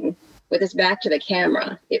standing with his back to the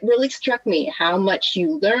camera. It really struck me how much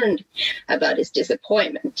you learned about his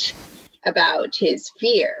disappointment, about his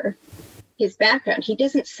fear, his background. He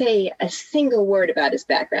doesn't say a single word about his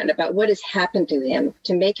background, about what has happened to him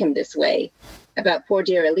to make him this way, about poor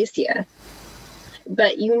dear Alicia.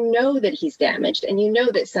 But you know that he's damaged, and you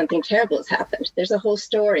know that something terrible has happened. There's a whole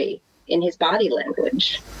story in his body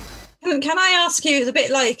language. Can I ask you, a bit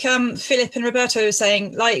like Philip and Roberto were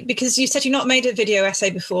saying, because you said you've not made a video essay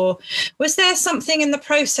before, was there something in the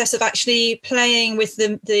process of actually playing with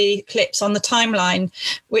the clips on the timeline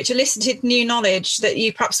which elicited new knowledge that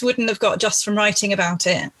you perhaps wouldn't have got just from writing about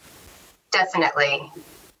it? Definitely.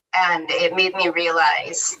 And it made me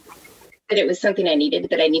realize that it was something I needed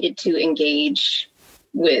to engage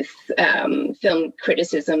with film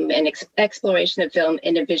criticism and exploration of film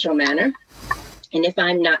in a visual manner. And if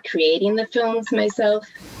I'm not creating the films myself,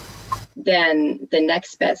 then the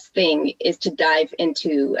next best thing is to dive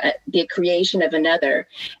into the creation of another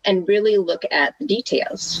and really look at the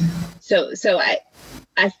details. So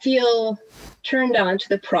I feel turned on to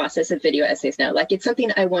the process of video essays now. It's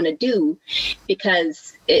something I want to do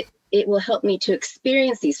because it will help me to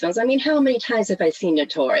experience these films. I mean, how many times have I seen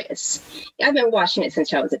Notorious? I've been watching it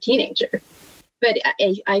since I was a teenager, but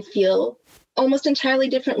I feel almost entirely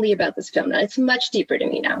differently about this film now. It's much deeper to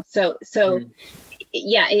me now. So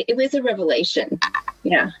yeah, it was a revelation.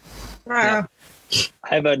 Yeah. Wow.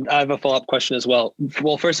 I have a follow-up question as well.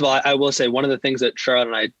 Well, first of all, I will say one of the things that Charlotte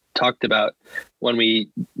and I talked about when we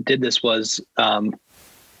did this was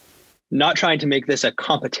not trying to make this a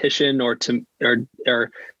competition or to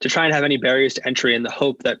try and have any barriers to entry, in the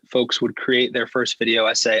hope that folks would create their first video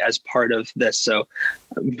essay as part of this. So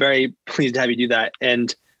I'm very pleased to have you do that.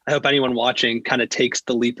 And I hope anyone watching kind of takes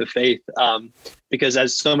the leap of faith, because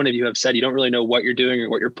as so many of you have said, you don't really know what you're doing or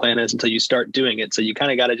what your plan is until you start doing it. So you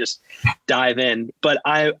kind of got to just dive in. But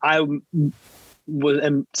I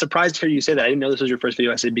am surprised to hear you say that. I didn't know this was your first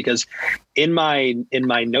video essay, because in my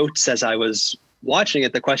notes as I was watching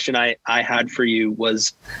it, the question I had for you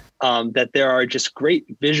was that there are just great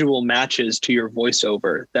visual matches to your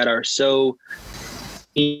voiceover that are so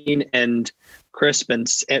keen and crisp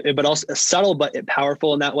but also subtle but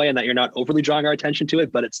subtle in that way, and that you're not overly drawing our attention to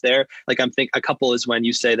it, but it's there. A couple is when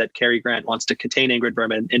you say that Cary Grant wants to contain Ingrid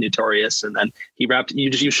Bergman in Notorious, and then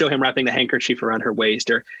you show him wrapping the handkerchief around her waist,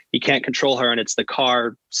 or he can't control her and it's the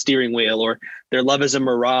car steering wheel, or their love is a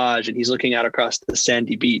mirage and he's looking out across the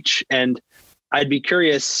sandy beach. And I'd be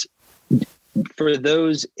curious, for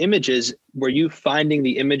those images, were you finding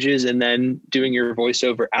the images and then doing your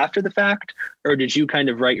voiceover after the fact? Or did you kind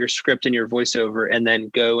of write your script and your voiceover and then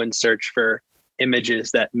go and search for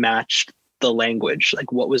images that matched the language?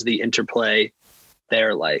 What was the interplay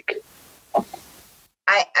there like?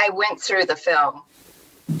 I went through the film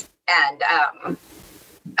and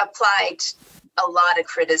applied a lot of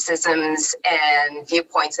criticisms and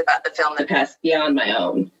viewpoints about the film that passed beyond my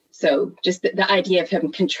own. So just the idea of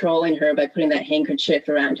him controlling her by putting that handkerchief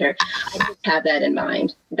around her, I just have that in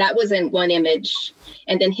mind. That was in one image.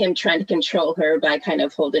 And then him trying to control her by kind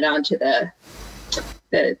of holding on to the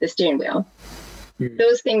steering wheel. Mm-hmm.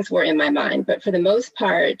 Those things were in my mind. But for the most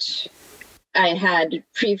part, I had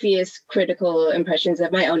previous critical impressions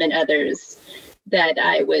of my own and others that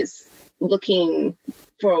I was looking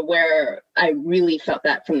for where I really felt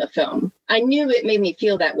that from the film. I knew it made me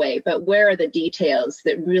feel that way, but where are the details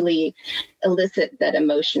that really elicit that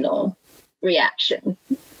emotional reaction?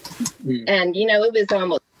 And, you know, it was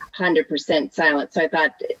almost 100% silent. So I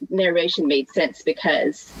thought narration made sense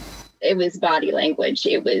because it was body language.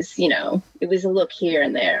 It was, you know, it was a look here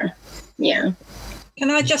and there. Yeah.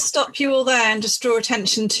 Can I just stop you all there and just draw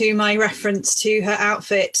attention to my reference to her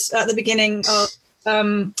outfit at the beginning of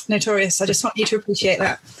Notorious? I just want you to appreciate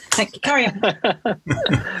that. Thank you. Carry on.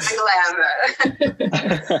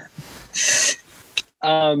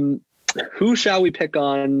 Who shall we pick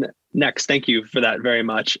on next? Thank you for that very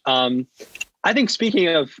much. I think speaking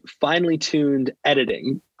of finely tuned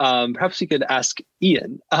editing, perhaps we could ask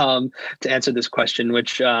Ian to answer this question,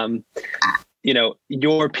 which, you know,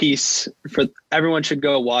 your piece for everyone should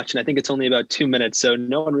go watch. And I think it's only about 2 minutes. So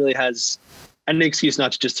no one really has any excuse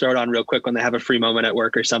not to just throw it on real quick when they have a free moment at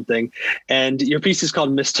work or something. And your piece is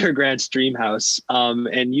called Mr. Grant's Dream House.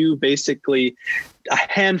 And you basically, a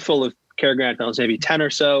handful of Cary Grant films, maybe 10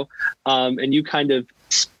 or so, and you kind of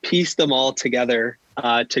piece them all together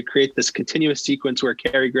to create this continuous sequence where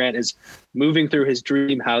Cary Grant is moving through his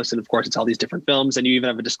dream house. And of course, it's all these different films. And you even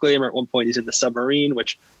have a disclaimer. At one point, he's in the submarine,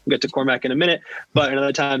 which we'll get to Cormac in a minute. But at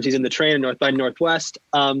other times, he's in the train in North by Northwest.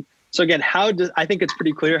 So again, I think it's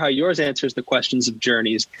pretty clear how yours answers the questions of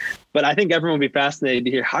Journeys. But I think everyone would be fascinated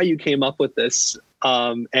to hear how you came up with this.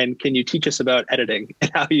 And can you teach us about editing and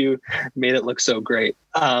how you made it look so great?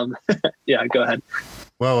 Yeah, go ahead.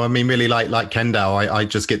 Well, I mean, really, like Kendahl, I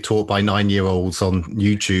just get taught by 9-year-olds on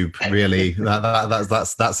YouTube. Really,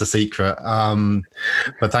 that's the secret.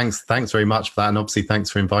 But thanks very much for that, and obviously thanks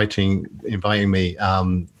for inviting me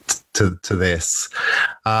to this.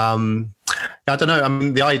 I don't know. I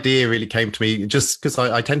mean, the idea really came to me just because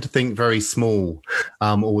I tend to think very small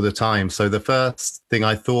all the time. So the first thing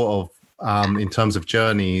I thought of, in terms of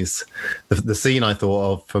Journeys, the scene I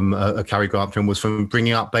thought of from a Cary Grant film was from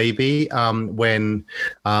Bringing Up Baby, when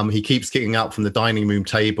he keeps getting up from the dining room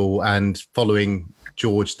table and following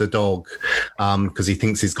George the dog, because he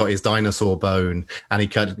thinks he's got his dinosaur bone, and he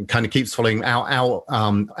kind of keeps following out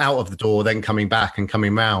of the door, then coming back and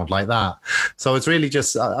coming round like that. So it's really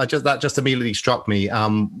that just immediately struck me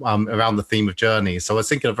around the theme of journeys. So I was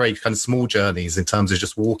thinking of very kind of small journeys in terms of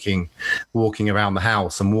just walking around the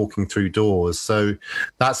house and walking through doors. So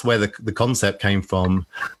that's where the concept came from.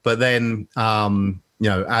 But then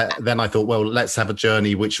then I thought, well, let's have a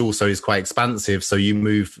journey which also is quite expansive. So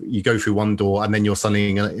you go through one door and then you're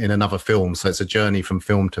suddenly in another film. So it's a journey from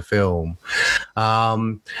film to film.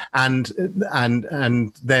 And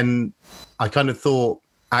then I kind of thought,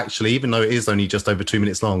 actually, even though it is only just over 2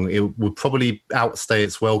 minutes long, it would probably outstay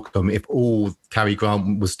its welcome if all Cary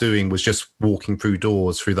Grant was doing was just walking through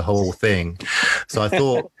doors through the whole thing. So I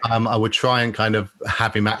thought I would try and kind of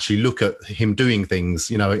have him actually look at him doing things,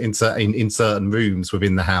 in certain rooms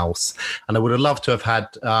within the house. And I would have loved to have had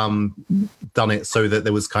done it so that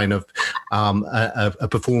there was kind of a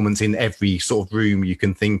performance in every sort of room you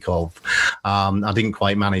can think of. I didn't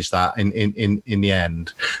quite manage that in the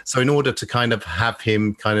end. So in order to kind of have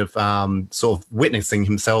him kind of sort of witnessing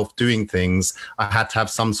himself doing things, I had to have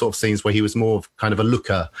some sort of scenes where he was more of kind of a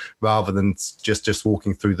looker rather than just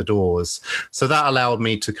walking through the doors. So that allowed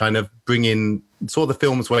me to kind of bring in sort of the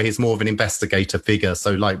films where he's more of an investigator figure,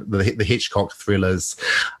 so like the Hitchcock thrillers,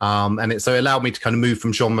 and so it allowed me to kind of move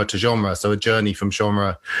from genre to genre, so a journey from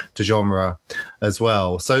genre to genre as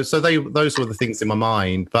well. So those were the things in my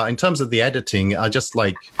mind. But in terms of the editing, I just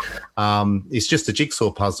it's just a jigsaw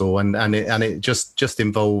puzzle, and it just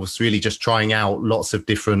involves really just trying out lots of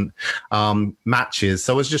different matches.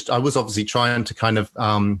 So I was obviously trying to kind of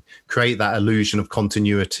create that illusion of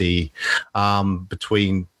continuity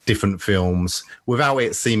between different films without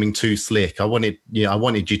it seeming too slick. I wanted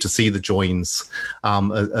you to see the joins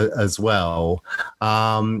as well,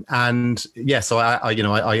 and so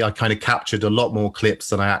I kind of captured a lot more clips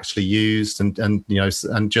than I actually used, and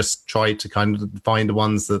just tried to kind of find the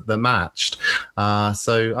ones that matched. I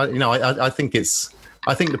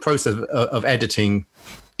think the process of editing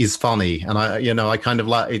is funny, and I kind of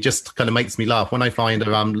like it. Just kind of makes me laugh when I find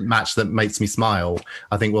a match that makes me smile.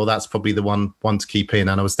 I think, well, that's probably the one to keep in.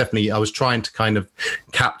 And I was trying to kind of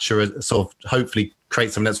capture a sort of, hopefully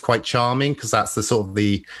create something that's quite charming, because that's the sort of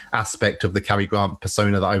the aspect of the Cary Grant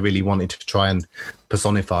persona that I really wanted to try and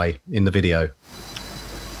personify in the video.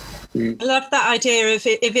 I love that idea of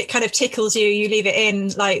if it kind of tickles you, you leave it in,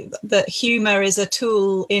 like that humor is a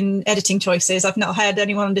tool in editing choices. I've not heard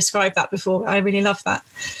anyone describe that before. I really love that.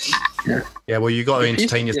 Yeah, well, you got to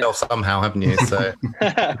entertain yourself somehow, haven't you? So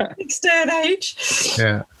it's day and age.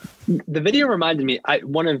 Yeah. The video reminded me,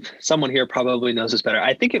 someone here probably knows this better.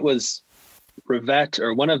 I think it was Rivette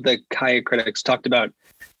or one of the Kaya critics talked about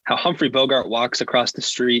how Humphrey Bogart walks across the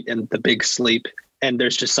street in The Big Sleep. And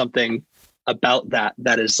there's just something about that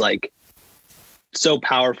is like so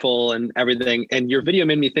powerful and everything. And your video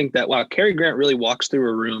made me think that, wow, Cary Grant really walks through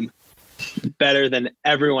a room better than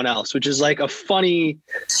everyone else, which is like a funny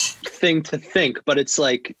thing to think, but it's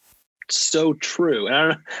like so true.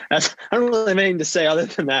 And I don't really have anything to say other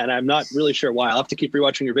than that. And I'm not really sure why. I'll have to keep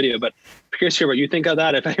rewatching your video, but I'm curious to hear what you think of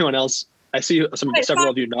that. If anyone else, I see several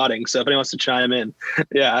of you nodding, so if anyone wants to chime in,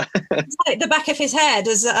 yeah. It's like the back of his head,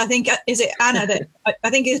 as I think, is it Anna? That I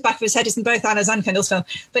think his back of his head is in both Anna's and Kendahl's film,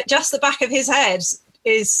 but just the back of his head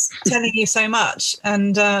is telling you so much.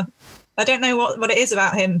 And I don't know what it is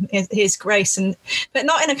about him, his grace, but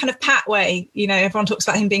not in a kind of pat way. You know, everyone talks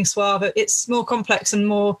about him being suave. It's more complex and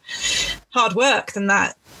more hard work than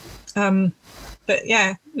that. But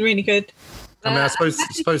yeah, really good. I mean, I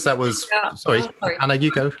suppose that was. Sorry, Anna,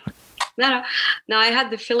 you go. No, I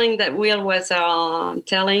had the feeling that Will was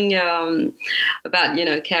telling about, you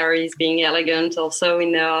know, Cary's being elegant also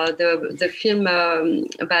in the film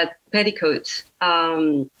about petticoats.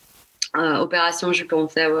 Opération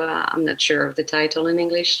Jupon. I'm not sure of the title in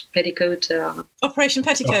English. Petticoat. Operation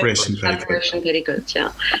Petticoat. Operation Petticoat.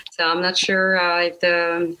 Yeah. So I'm not sure if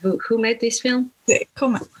who made this film.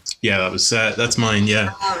 Cormac. Yeah, that's mine.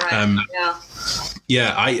 Yeah. Oh, right.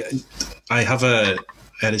 I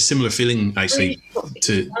had a similar feeling actually.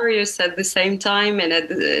 Hilarious at the same time, and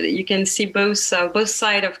you can see both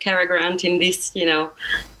sides of Cary Grant in this, you know,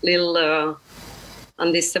 little.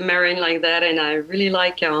 On this submarine like that, and I really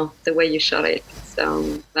like the way you shot it.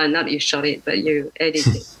 So, not you shot it, but you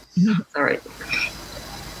edited it. Sorry.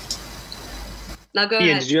 Now go Ian,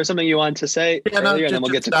 ahead. did you have something you wanted to say earlier, and then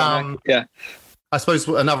we'll get to Cormac? Yeah. I suppose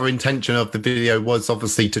another intention of the video was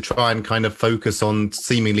obviously to try and kind of focus on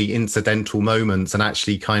seemingly incidental moments and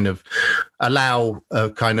actually kind of allow a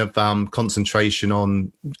kind of concentration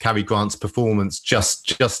on Cary Grant's performance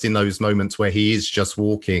just in those moments where he is just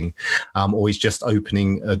walking or he's just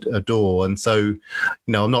opening a door. And so, you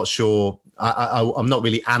know, I'm not sure. I'm not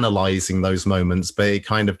really analysing those moments, but it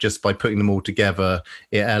kind of just by putting them all together,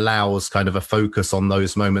 it allows kind of a focus on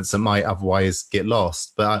those moments that might otherwise get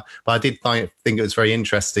lost. But I did think it was very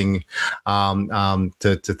interesting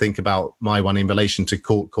to think about my one in relation to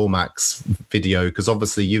Cormac's video, because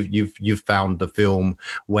obviously you've found the film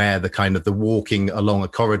where the kind of the walking along a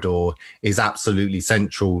corridor is absolutely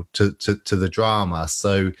central to the drama.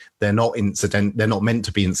 So they're not meant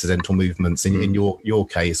to be incidental movements in your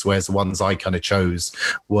case, whereas the ones I kind of chose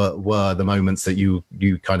were the moments that you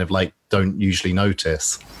kind of like don't usually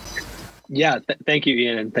notice. Yeah, thank you,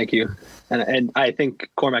 Ian, and thank you. And I think,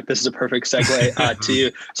 Cormac, this is a perfect segue to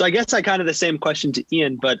you. So I guess I kind of the same question to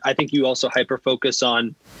Ian, but I think you also hyper-focus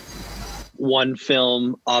on one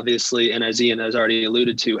film, obviously, and as Ian has already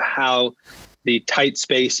alluded to, how the tight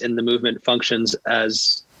space in the movement functions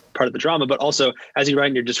as part of the drama, but also, as you write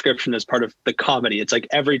in your description, as part of the comedy. It's like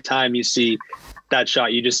every time you see that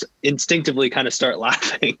shot, you just instinctively kind of start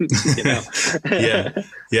laughing. You know?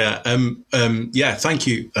 Yeah. Thank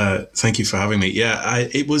you for having me. Yeah,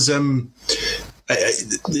 it was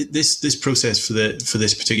this process for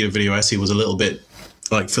this particular video essay was a little bit,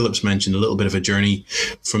 like Philip's mentioned, a little bit of a journey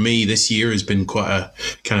for me. This year has been quite a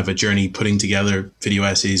kind of a journey putting together video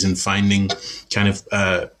essays and finding kind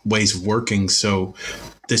of ways of working. So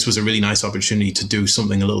this was a really nice opportunity to do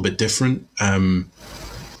something a little bit different.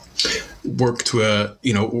 Work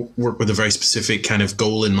with a very specific kind of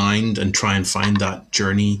goal in mind and try and find that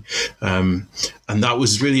journey. And that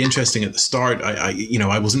was really interesting at the start.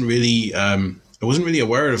 I wasn't really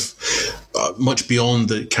aware of much beyond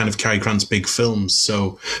the kind of Cary Grant's big films.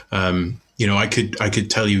 So, I could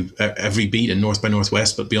tell you every beat in North by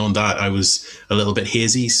Northwest, but beyond that, I was a little bit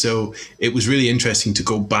hazy. So it was really interesting to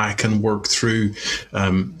go back and work through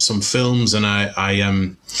some films. And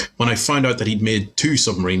I when I found out that he'd made 2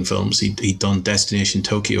 submarine films, he'd done Destination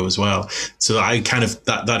Tokyo as well. So I kind of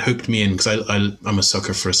that hooked me in because I'm a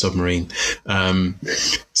sucker for a submarine.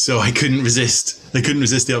 So I couldn't resist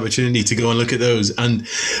the opportunity to go and look at those. And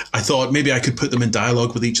I thought maybe I could put them in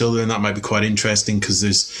dialogue with each other, and that might be quite interesting because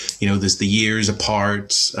there's the years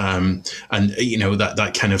apart, and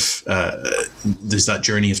that kind of there's that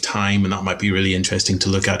journey of time, and that might be really interesting to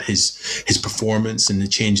look at his performance and the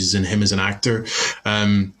changes in him as an actor.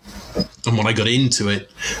 And when I got into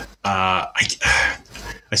it,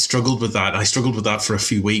 struggled with that. I struggled with that for a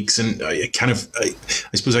few weeks, and I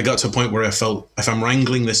suppose I got to a point where I felt if I'm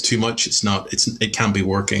wrangling this too much, it can't be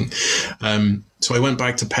working. So I went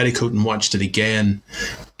back to Petticoat and watched it again,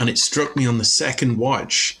 and it struck me on the second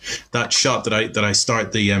watch, that shot that I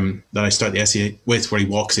start the essay with, where he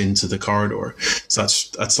walks into the corridor. So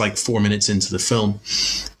that's like 4 minutes into the film,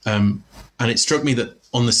 and it struck me that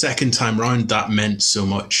on the second time round, that meant so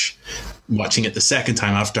much. Watching it the second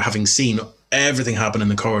time after having seen everything happen in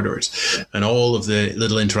the corridors and all of the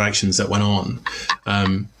little interactions that went on,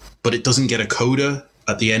 but it doesn't get a coda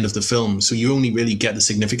at the end of the film, so you only really get the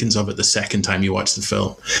significance of it the second time you watch the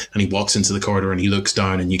film. And he walks into the corridor and he looks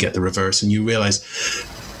down, and you get the reverse, and you realize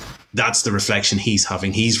that's the reflection he's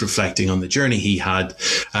having. He's reflecting on the journey he had,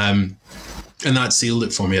 and that sealed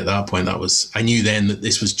it for me at that point. I knew then that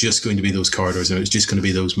this was just going to be those corridors, and it was just going to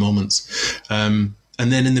be those moments.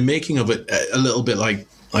 And then in the making of it, a little bit like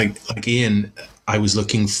Ian, I was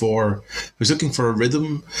looking for a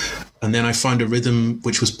rhythm, and then I found a rhythm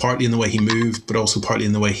which was partly in the way he moved, but also partly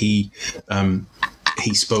in the way he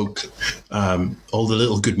spoke. All the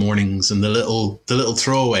little good mornings and the little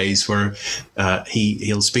throwaways where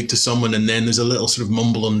he'll speak to someone, and then there's a little sort of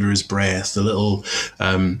mumble under his breath, a little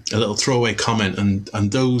throwaway comment,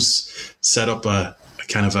 and those set up a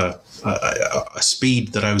kind of a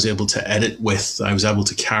speed that I was able to edit with. I was able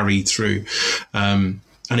to carry through.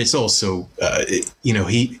 And it's also,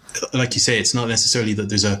 he, like you say, it's not necessarily that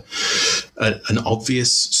there's an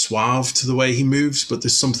obvious suave to the way he moves, but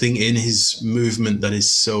there's something in his movement that is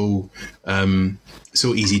so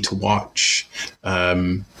easy to watch.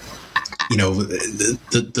 The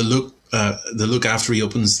look after he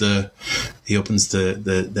opens the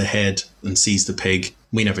head and sees the pig.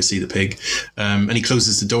 We never see the pig, and he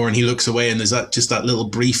closes the door and he looks away, and there's that little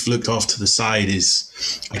brief look off to the side.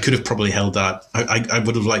 I could have probably held that. I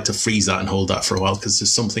would have liked to freeze that and hold that for a while, because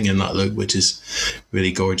there's something in that look which is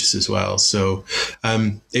really gorgeous as well. So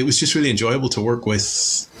it was just really enjoyable to work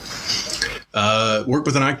with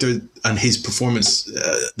an actor and his performance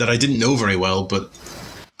that I didn't know very well, but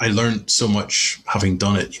I learned so much having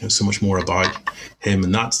done it. So much more about him,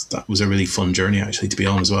 and that was a really fun journey actually to be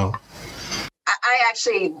on as well. I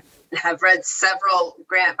actually have read several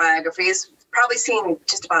Grant biographies, probably seen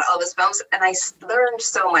just about all of his films, and I learned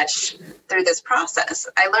so much through this process.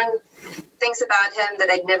 I learned things about him that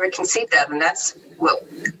I'd never conceived of, and that's what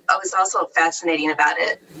was also fascinating about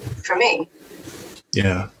it for me.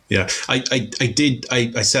 Yeah.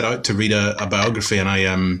 I set out to read a biography, and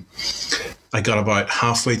I got about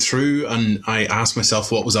halfway through, and I asked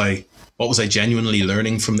myself, what was I genuinely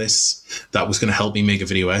learning from this that was going to help me make a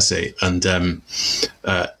video essay? And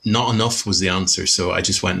not enough was the answer. So I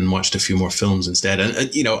just went and watched a few more films instead. And,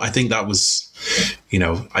 I think that was,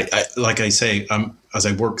 I like I say, as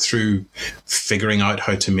I work through figuring out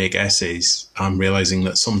how to make essays, I'm realizing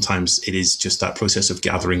that sometimes it is just that process of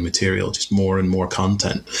gathering material, just more and more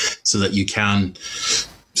content, so that you can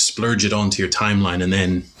splurge it onto your timeline and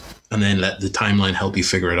then let the timeline help you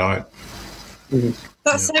figure it out. Mm-hmm.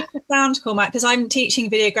 That's so profound, Cormac, because I'm teaching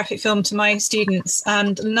videographic film to my students,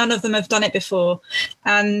 and none of them have done it before,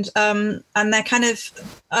 and they're kind of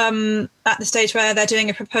at the stage where they're doing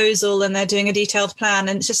a proposal and they're doing a detailed plan,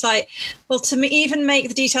 and it's just like, well, to even make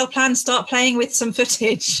the detailed plan, start playing with some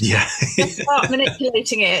footage, start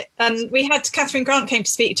manipulating it. And we had Catherine Grant came to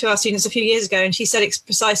speak to our students a few years ago, and she said it's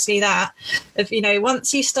precisely that. Of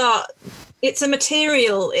once you start. It's a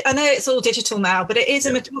material. I know it's all digital now, but it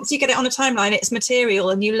is once you get it on a timeline, it's material,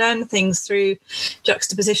 and you learn things through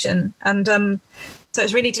juxtaposition. And so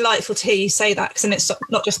it's really delightful to hear you say that, because then it's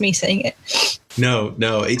not just me saying it. No.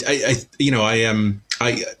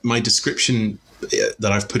 My description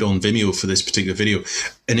that I've put on Vimeo for this particular video,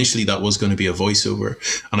 initially that was going to be a voiceover,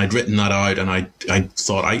 and I'd written that out, and I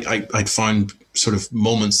thought I'd found sort of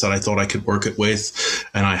moments that I thought I could work it with,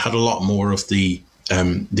 and I had a lot more of the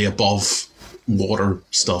above water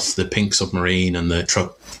stuff, the pink submarine and the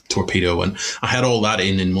truck torpedo, and I had all that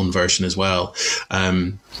in one version as well,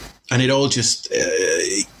 and it all just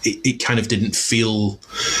it kind of didn't feel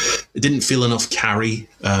enough Cary.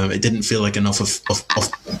 It didn't feel like enough of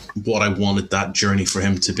what I wanted that journey for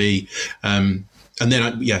him to be, and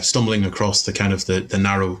then stumbling across the kind of the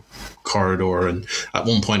narrow corridor, and at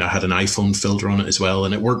one point I had an iPhone filter on it as well,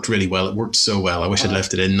 and it worked really well. It worked so well. I wish I'd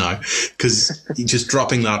left it in now, because just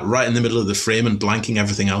dropping that right in the middle of the frame and blanking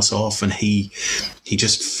everything else off, and he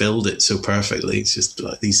just filled it so perfectly. It's just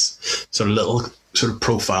like these sort of little sort of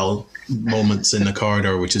profile moments in the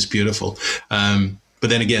corridor, which is beautiful. But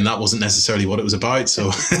then again, that wasn't necessarily what it was about. So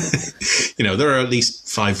there are at least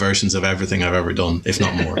 5 versions of everything I've ever done, if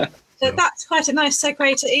not more. That's quite a nice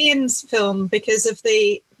segue to Ian's film because of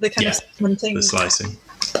the kind of segmenting. The slicing.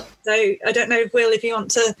 So I don't know, Will, if you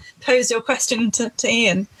want to pose your question to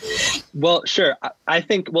Ian. Well, sure. I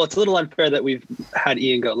think, it's a little unfair that we've had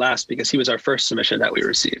Ian go last because he was our first submission that we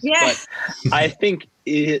received. Yeah. But I think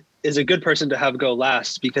it is a good person to have go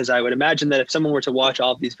last because I would imagine that if someone were to watch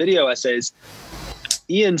all of these video essays,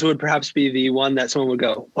 Ian's would perhaps be the one that someone would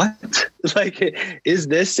go, what? Like, is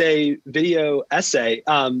this a video essay?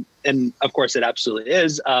 And of course it absolutely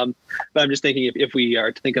is. But I'm just thinking if we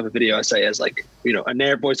are to think of a video essay as like, a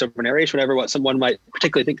voiceover narration, whatever, what someone might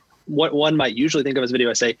particularly think, what one might usually think of as a video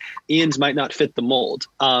essay, Ian's might not fit the mold.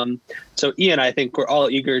 So Ian, I think we're all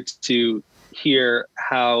eager to hear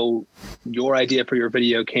how your idea for your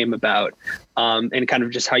video came about, and kind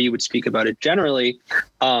of just how you would speak about it generally.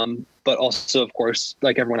 But also, of course,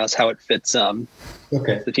 like everyone else, how it fits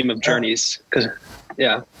the theme of Journeys.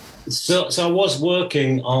 So I was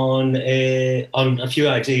working on a few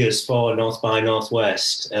ideas for North by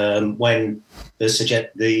Northwest when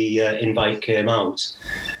the invite came out,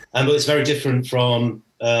 but it's very different from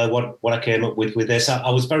what I came up with this. I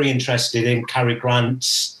was very interested in Cary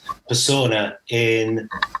Grant's persona in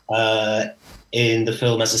the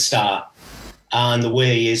film as a star, and the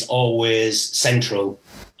way he is always central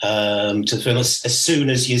to the film. As soon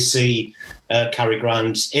as you see Cary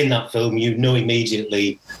Grant in that film, you know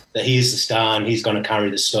immediately that he is the star and he's going to carry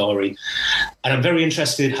the story. And I'm very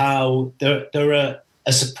interested how there are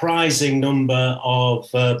a surprising number of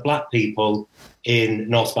black people in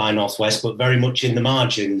North by Northwest, but very much in the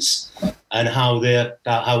margins, and how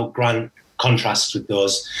Grant contrasts with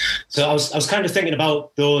those. So I was kind of thinking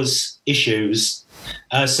about those issues.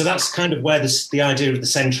 So that's kind of where the idea of the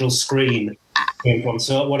central screen came from.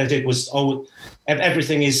 So what I did was,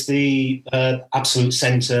 everything is the absolute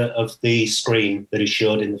centre of the screen that is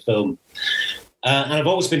showed in the film. And I've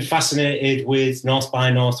always been fascinated with North by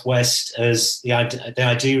Northwest as the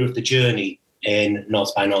idea of the journey in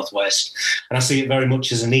North by Northwest. And I see it very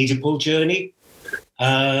much as an Oedipal journey.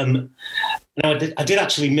 Now, I did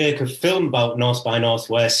actually make a film about North by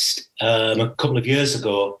Northwest a couple of years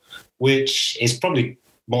ago, which is probably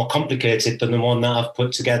more complicated than the one that I've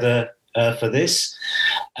put together for this.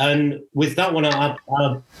 And with that one, I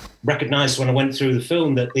recognised when I went through the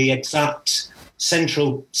film that the exact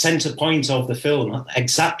centre point of the film,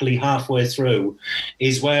 exactly halfway through,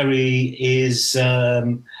 is where he has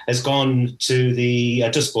gone to the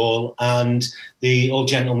Dust Bowl and the old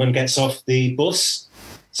gentleman gets off the bus.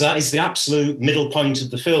 So that is the absolute middle point of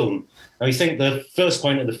the film. Now, you think the first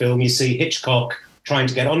point of the film, you see Hitchcock trying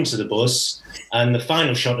to get onto the bus, and the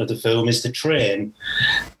final shot of the film is the train.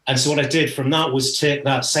 And so what I did from that was take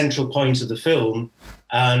that central point of the film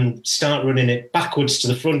and start running it backwards to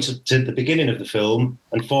the front, to the beginning of the film,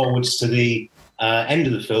 and forwards to the end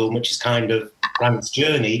of the film, which is kind of Grant's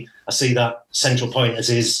journey. I see that central point as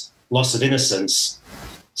his loss of innocence.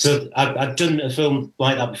 So I've done a film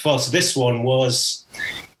like that before. So this one was,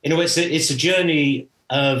 it's a journey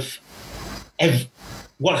of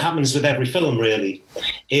what happens with every film, really,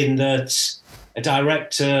 in that a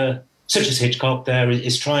director such as Hitchcock there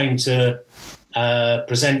is trying to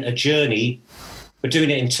present a journey, but doing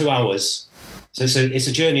it in 2 hours. So it's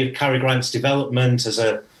a journey of Cary Grant's development as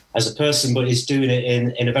a person, but he's doing it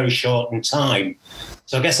in a very shortened time.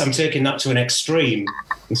 So I guess I'm taking that to an extreme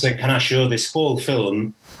and saying, can I show this whole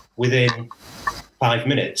film within 5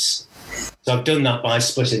 minutes? So I've done that by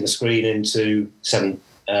splitting the screen into seven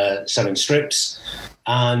strips,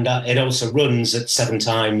 and it also runs at 7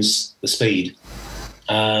 times the speed.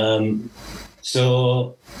 I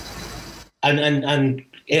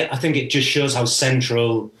think it just shows how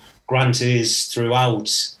central Grant is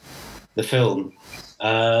throughout the film.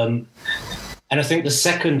 And I think the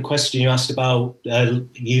second question you asked about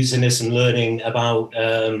using this and learning about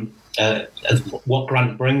what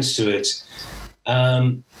Grant brings to it,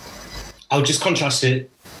 I'll just contrast it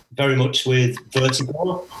very much with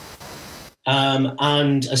Vertigo.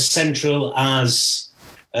 And as central as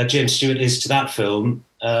James Stewart is to that film,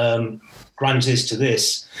 Grant is to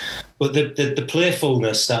this. But the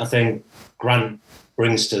playfulness that I think Grant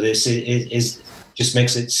brings to this is just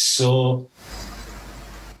makes it so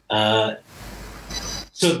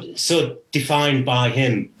defined by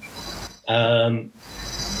him.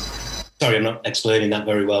 Sorry, I'm not explaining that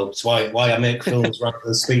very well. It's why I make films rather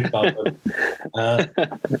than speak about them.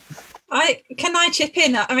 Can I chip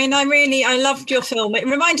in? I mean, I loved your film. It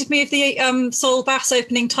reminded me of the Saul Bass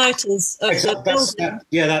opening titles.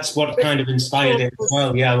 That's what kind of inspired it as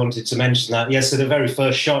well. Yeah, I wanted to mention that. Yeah, so the very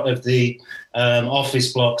first shot of the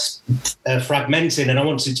office blocks fragmenting, and I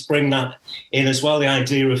wanted to bring that in as well, the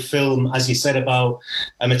idea of film, as you said, about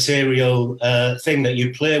a material thing that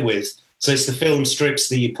you play with. So it's the film strips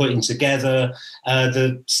that you're putting together.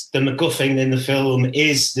 The MacGuffin in the film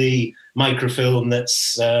is the microfilm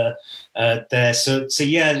that's there. So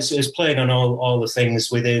yeah, it's playing on all the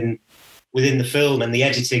things within the film and the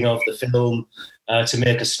editing of the film to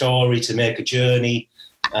make a story, to make a journey.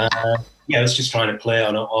 It's just trying to play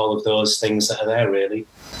on all of those things that are there, really,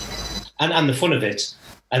 and the fun of it,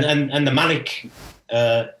 and the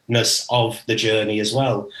manicness of the journey as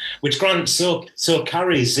well, which Grant so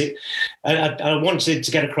carries it. I wanted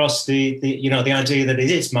to get across the idea that it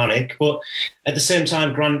is manic, but at the same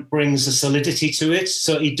time, Grant brings a solidity to it,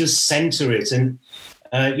 so he does center it. And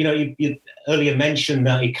you earlier mentioned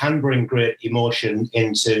that he can bring great emotion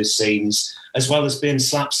into scenes, as well as being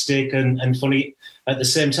slapstick and funny at the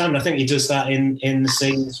same time. And I think he does that in the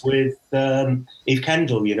scenes with Eve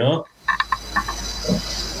Kendahl.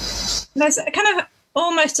 There's a kind of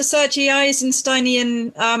almost a Sergei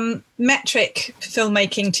Eisensteinian metric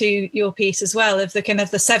filmmaking to your piece as well, of the kind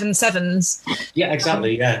of the 7 sevens. Yeah,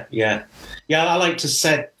 exactly. Yeah. I like to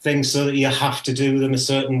set things so that you have to do them a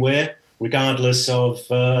certain way, regardless of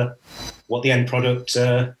what the end product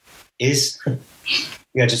is.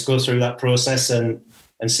 Just go through that process and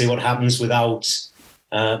see what happens without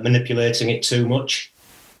manipulating it too much.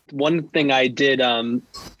 One thing I did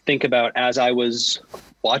think about as I was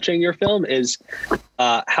watching your film is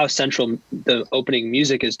how central the opening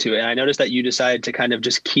music is to it. And I noticed that you decided to kind of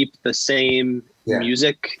just keep the same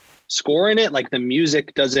music score in it. Like the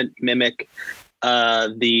music doesn't mimic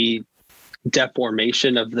the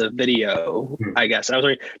deformation of the video, I guess. And I was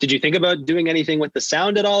wondering, did you think about doing anything with the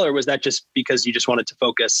sound at all, or was that just because you just wanted to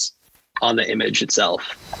focus on the image itself?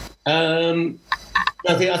 I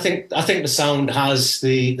think the sound has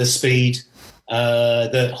the speed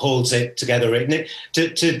that holds it together.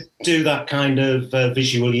 To do that kind of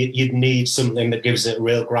visual, you'd need something that gives it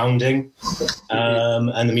real grounding,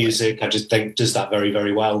 and the music, I just think, does that very,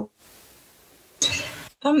 very well.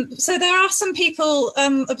 So there are some people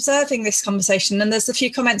observing this conversation, and there's a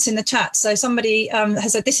few comments in the chat. So somebody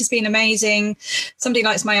has said, this has been amazing. Somebody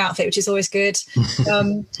likes my outfit, which is always good.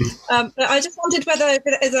 But I just wondered whether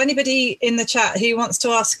there's anybody in the chat who wants to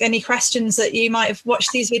ask any questions that you might have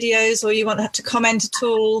watched these videos, or you want to comment at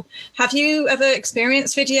all. Have you ever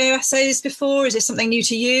experienced video essays before? Is this something new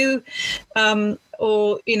to you?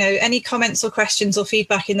 Or, any comments or questions or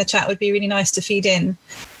feedback in the chat would be really nice to feed in.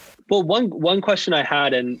 Well, one question I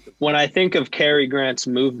had, and when I think of Cary Grant's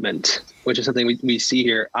movement, which is something we see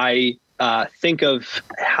here, I think of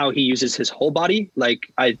how he uses his whole body.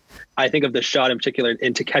 Like I think of the shot in particular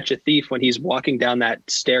in To Catch a Thief, when he's walking down that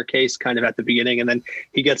staircase kind of at the beginning, and then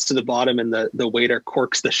he gets to the bottom and the waiter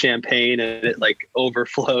corks the champagne and it like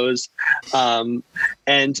overflows.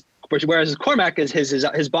 And whereas Cormac is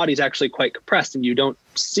his body's actually quite compressed, and you don't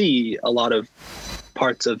see a lot of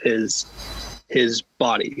parts of his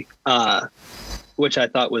body, which I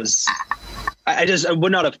thought was, I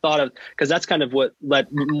would not have thought of, because that's kind of what led,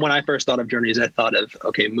 when I first thought of Journeys, I thought of,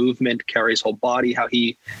 okay, movement, Cary's whole body, how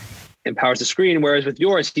he empowers the screen, whereas with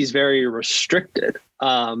yours, he's very restricted.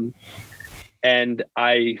 And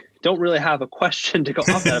I don't really have a question to go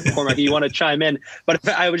off that. If Cormac, you want to chime in, but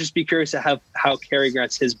I would just be curious to have how Cary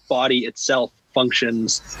Grant's, his body itself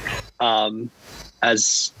functions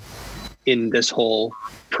as in this whole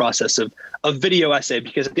process of video essay,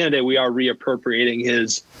 because at the end of the day, we are reappropriating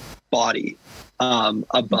his body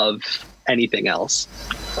above anything else.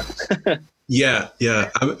 Yeah.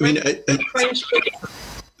 I mean,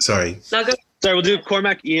 sorry. Sorry, we'll do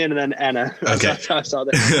Cormac, Ian, and then Anna. Okay. That's how I saw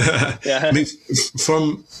that. Yeah. I mean,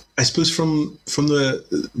 from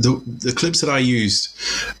the clips that I used,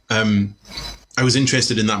 I was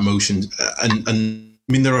interested in that motion, and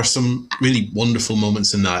I mean, there are some really wonderful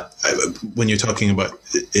moments in that when you're talking about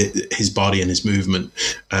his body and his movement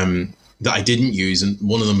that I didn't use. And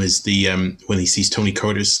one of them is the when he sees Tony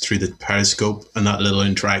Curtis through the periscope and that little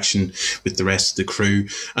interaction with the rest of the crew.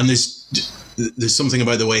 And there's something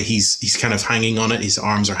about the way he's kind of hanging on it. His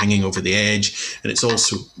arms are hanging over the edge, and it's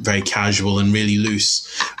also very casual and really loose.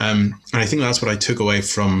 And I think that's what I took away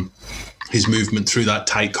from his movement through that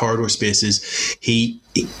tight corridor space is he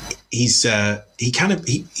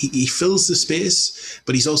fills the space,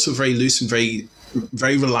 but he's also very loose and very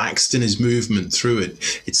very relaxed in his movement through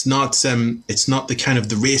it. It's not the kind of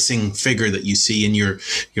the racing figure that you see in your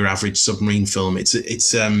average submarine film. It's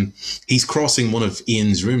he's crossing one of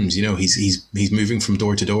Ian's rooms. You know, he's moving from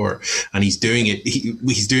door to door, and he's doing it.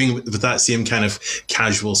 He's doing it with that same kind of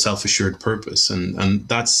casual, self-assured purpose, and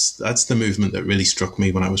that's the movement that really struck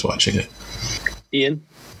me when I was watching it. Ian?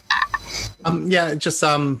 Just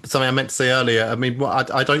something I meant to say earlier. I mean,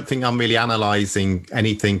 I don't think I'm really analysing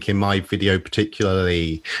anything in my video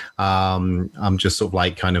particularly. I'm just sort of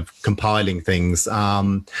like kind of compiling things.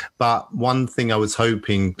 But one thing I was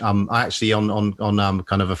hoping, I actually on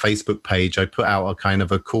kind of a Facebook page, I put out a kind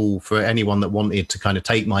of a call for anyone that wanted to kind of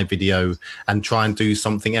take my video and try and do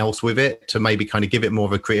something else with it to maybe kind of give it more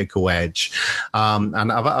of a critical edge.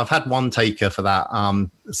 And I've had one taker for that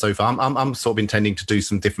so far. I'm sort of intending to do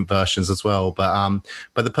some different versions as well. But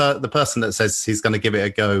the person that says he's going to give it a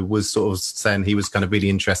go was sort of saying he was kind of really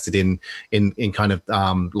interested in kind of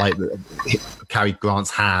like Cary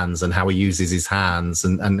Grant's hands and how he uses his hands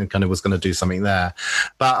and kind of was going to do something there.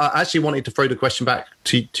 But I actually wanted to throw the question back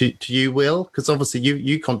to you, Will, because obviously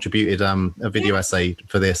you contributed a video essay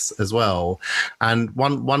for this as well. And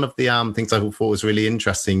one of the things I thought was really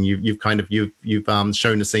interesting, you've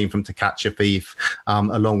shown a scene from To Catch a Thief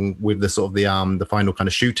along with the sort of the final kind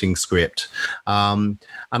of shooting script. And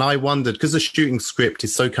I wondered, because the shooting script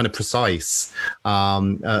is so kind of precise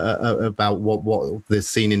about what the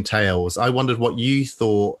scene entails, I wondered what you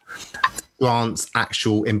thought Grant's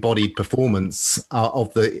actual embodied performance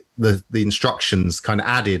of the instructions kind of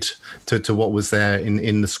added to what was there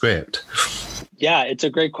in the script. Yeah, it's a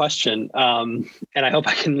great question. And I hope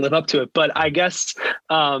I can live up to it. But I guess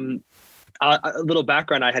a little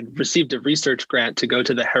background, I had received a research grant to go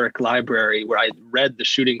to the Herrick Library where I read the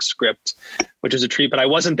shooting script, which was a treat, but I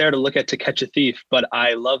wasn't there to look at To Catch a Thief, but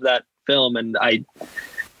I love that film. And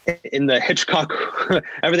in the Hitchcock,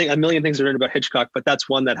 a million things are written about Hitchcock, but that's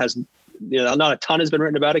one that has, not a ton has been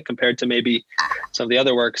written about it compared to maybe some of the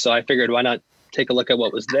other work. So I figured, why not take a look at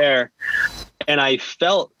what was there? And I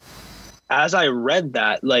felt, as I read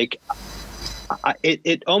that, like,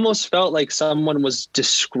 it almost felt like someone was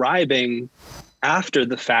describing after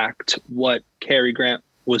the fact what Cary Grant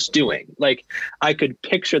was doing. Like, I could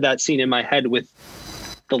picture that scene in my head with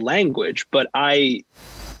the language, but I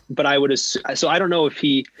would assume, so I don't know if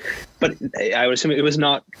but I would assume it was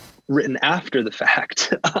not written after the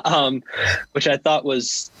fact, which I thought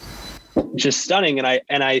was just stunning. And I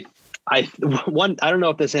don't know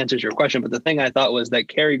if this answers your question, but the thing I thought was that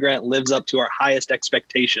Cary Grant lives up to our highest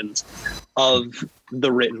expectations of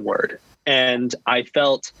the written word. And I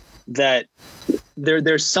felt that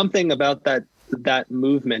there's something about that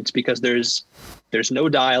movement, because there's no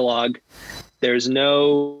dialogue. There's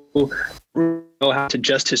no how to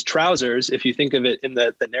adjust his trousers, if you think of it in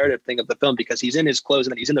the narrative thing of the film, because he's in his clothes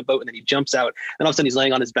and then he's in the boat and then he jumps out and all of a sudden he's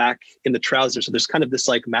laying on his back in the trousers. So there's kind of this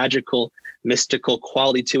like magical, mystical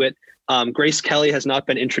quality to it. Grace Kelly has not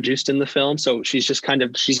been introduced in the film, so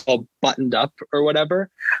she's all buttoned up or whatever,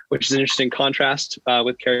 which is an interesting contrast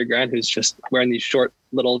with Cary Grant, who's just wearing these short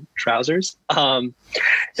little trousers. And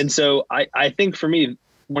so I think for me,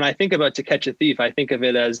 when I think about To Catch a Thief, I think of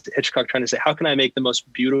it as Hitchcock trying to say, how can I make the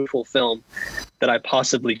most beautiful film that I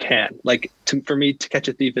possibly can? Like, for me, To Catch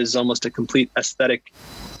a Thief is almost a complete aesthetic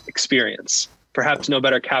experience, perhaps no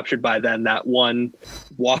better captured by than that one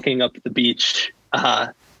walking up the beach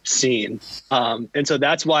scene. And so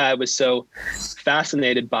that's why I was so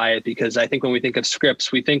fascinated by it, because I think when we think of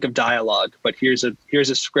scripts, we think of dialogue, but here's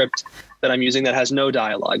a script that I'm using that has no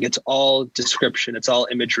dialogue. It's all description. It's all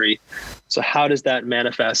imagery. So how does that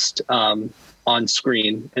manifest on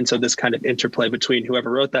screen? And so this kind of interplay between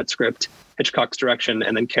whoever wrote that script, Hitchcock's direction,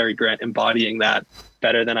 and then Cary Grant embodying that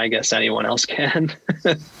better than I guess anyone else can.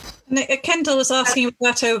 Kendahl was asking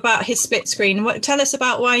Roberto about his split screen. Tell us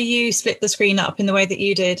about why you split the screen up in the way that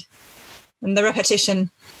you did and the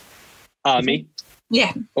repetition. Me?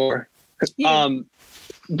 Yeah. Or,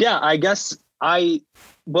 yeah, I guess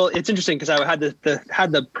well, it's interesting because I had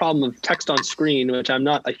the problem of text on screen, which I'm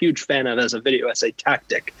not a huge fan of as a video essay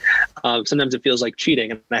tactic. Sometimes it feels like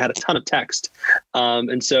cheating, and I had a ton of text.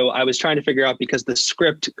 And so I was trying to figure out, because the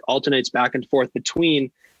script alternates back and forth between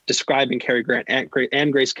describing Cary Grant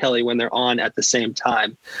and Grace Kelly when they're on at the same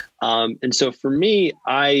time. And so for me,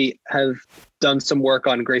 I have done some work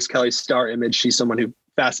on Grace Kelly's star image. She's someone who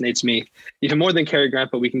fascinates me even more than Cary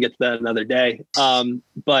Grant, but we can get to that another day. And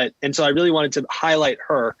so I really wanted to highlight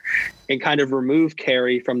her and kind of remove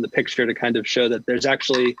Cary from the picture to kind of show that there's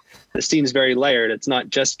actually, the scene's very layered. It's not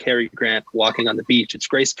just Cary Grant walking on the beach. It's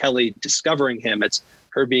Grace Kelly discovering him. It's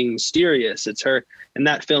her being mysterious. It's her in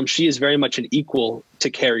that film. She is very much an equal to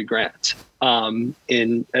Cary Grant.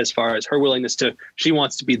 in as far as her willingness to, she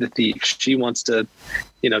wants to be the thief. She wants to,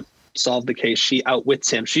 solve the case. She outwits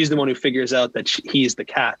him. She's the one who figures out that he's the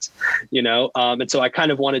cat, and so I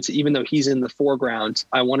kind of wanted to, even though he's in the foreground,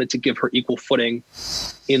 I wanted to give her equal footing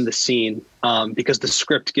in the scene, because the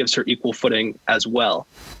script gives her equal footing as well.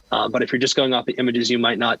 But if you're just going off the images, you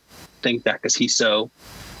might not think that, because he so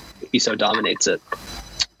dominates it.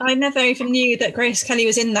 I never even knew that Grace Kelly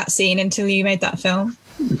was in that scene until you made that film.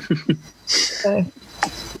 So,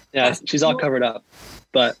 yeah, she's all covered up.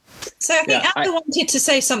 But so I think Anna wanted to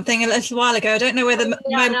say something a little while ago. I don't know whether.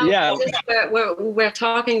 We're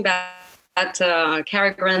talking about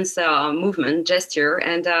Cary Grant's movement, gesture,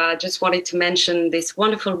 and just wanted to mention this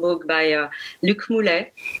wonderful book by Luc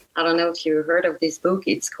Moulet. I don't know if you heard of this book.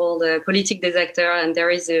 It's called Politique des Acteurs, and there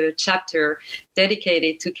is a chapter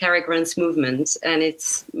dedicated to Cary Grant's movement, and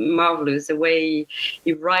it's marvelous the way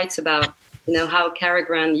he writes about how Cary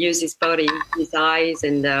Grant used his body, his eyes,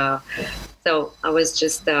 and so I was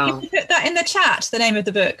just... You can put that in the chat, the name of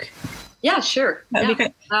the book. Yeah, sure. That'd be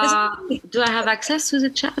great. Do I have access to the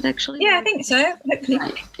chat, actually? Yeah, I think so. Hopefully.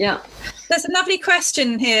 Yeah. There's a lovely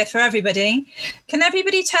question here for everybody. Can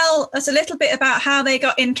everybody tell us a little bit about how they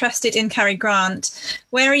got interested in Cary Grant?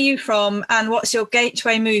 Where are you from? And what's your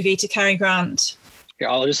gateway movie to Cary Grant? Here,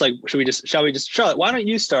 I'll just shall we just, Charlotte, why don't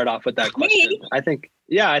you start off with that question? Me? I think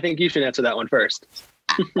you should answer that one first.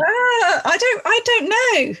 I don't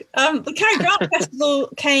know. The Cary Grant Festival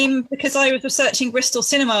came because I was researching Bristol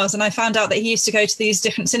cinemas, and I found out that he used to go to these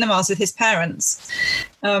different cinemas with his parents,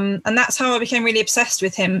 and that's how I became really obsessed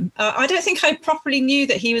with him. I don't think I properly knew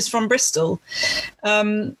that he was from Bristol,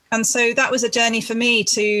 and so that was a journey for me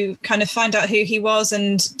to kind of find out who he was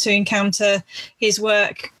and to encounter his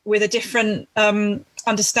work with a different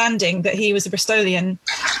understanding that he was a Bristolian,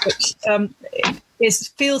 which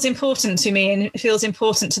feels important to me, and it feels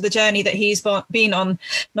important to the journey that he's been on,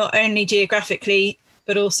 not only geographically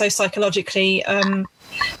but also psychologically, and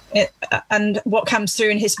what comes through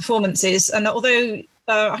in his performances. And although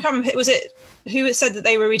I can't remember, was it who had said that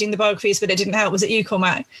they were reading the biographies but it didn't help? Was it you,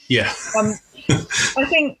 Cormac? Yeah. I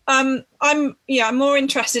think I'm more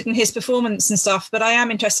interested in his performance and stuff, but I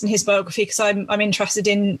am interested in his biography because I'm interested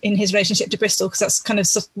in his relationship to Bristol, because that's kind of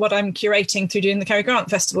what I'm curating through doing the Cary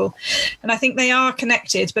Grant Festival. And I think they are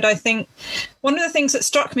connected. But I think one of the things that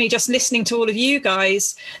struck me just listening to all of you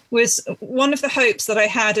guys was one of the hopes that I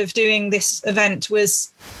had of doing this event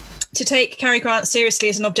was to take Cary Grant seriously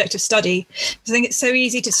as an object of study. I think it's so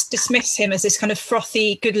easy to dismiss him as this kind of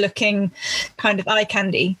frothy, good-looking kind of eye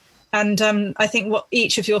candy. And I think what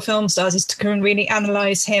each of your films does is to really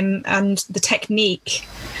analyse him and the technique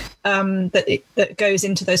that goes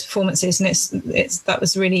into those performances. And that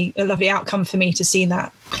was really a lovely outcome for me to see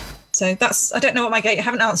that. So I don't know what I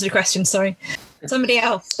haven't answered your question, sorry. Somebody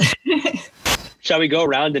else. Shall we go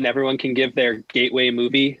around and everyone can give their gateway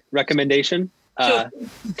movie recommendation to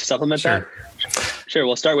supplement that? Sure.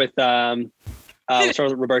 We'll start with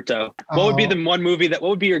Roberto. What would be the one movie what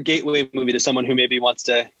would be your gateway movie to someone who maybe wants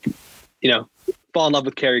to, fall in love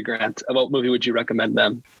with Cary Grant? What movie would you recommend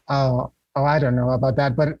them? Oh, I don't know about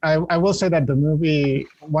that, but I will say that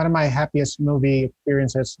one of my happiest movie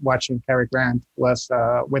experiences watching Cary Grant was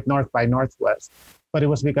with North by Northwest, but it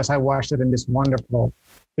was because I watched it in this wonderful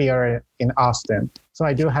theater in Austin. So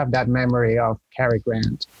I do have that memory of Cary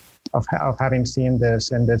Grant, of having seen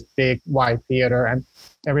this in this big wide theater, and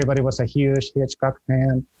everybody was a huge Hitchcock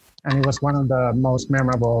fan, and it was one of the most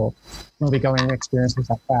memorable movie-going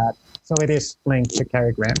experiences I've had. So it is linked to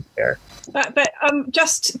Cary Grant there. But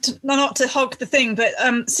not to hog the thing, but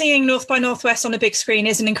seeing North by Northwest on a big screen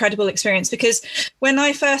is an incredible experience, because when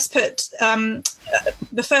I first put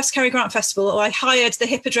the first Cary Grant Festival, I hired the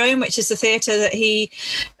Hippodrome, which is the theatre that he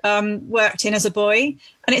worked in as a boy.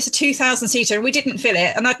 And it's a 2,000 seater, and we didn't fill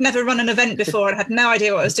it. And I'd never run an event before and had no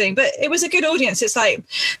idea what I was doing. But it was a good audience. It's like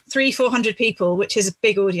 300-400 people, which is a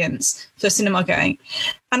big audience for cinema going.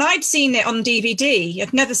 And I'd seen it on DVD.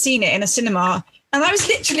 I'd never seen it in a cinema. And I was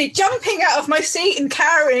literally jumping out of my seat and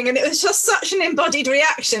cowering, and it was just such an embodied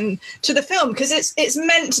reaction to the film, because it's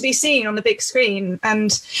meant to be seen on the big screen,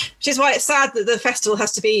 and which is why it's sad that the festival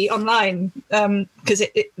has to be online, because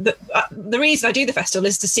the reason I do the festival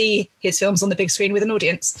is to see his films on the big screen with an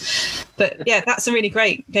audience. But yeah, that's a really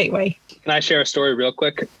great gateway. Can I share a story real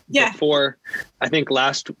quick? Yeah. Before, I think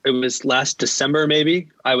last December, maybe,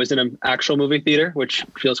 I was in an actual movie theater, which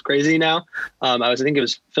feels crazy now. I think it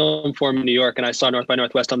was Film Forum in New York, and I saw North by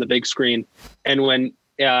Northwest on the big screen. And when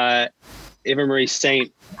Eva Marie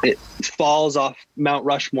Saint falls off Mount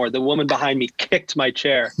Rushmore, the woman behind me kicked my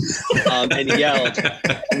chair and yelled,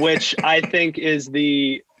 which I think is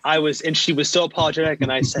the and she was so apologetic,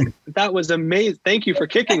 and I said, that was amazing. Thank you for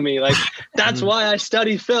kicking me. Like, that's why I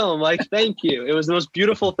study film. Like, thank you. It was the most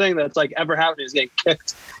beautiful thing that's like ever happened, is getting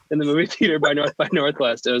kicked in the movie theater by North by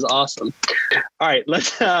Northwest. It was awesome. All right,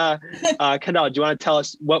 let's Kendahl, do you want to tell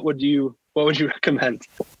us what would you recommend?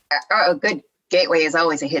 A good gateway is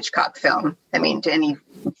always a Hitchcock film. I mean, to any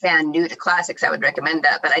fan new to classics, I would recommend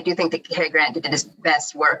that. But I do think that Cary Grant did his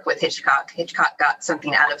best work with Hitchcock. Hitchcock got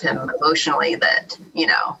something out of him emotionally that, you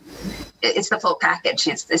know, it's the full package.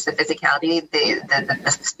 It's the physicality,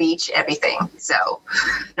 the speech, everything. So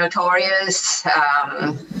Notorious,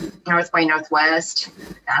 North by Northwest,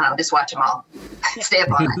 I don't know, just watch them all. Stay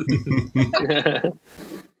up on it.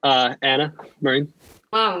 Anna, Marin?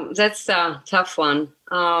 Wow, that's a tough one.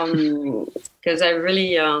 Because I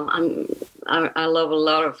really, I love a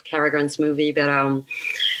lot of Cary Grant's movie, but I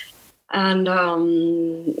don't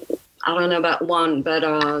know about one, but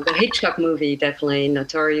the Hitchcock movie, definitely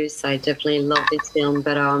Notorious. I definitely love this film,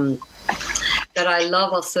 but I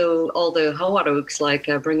love also all the Howard Hawks, like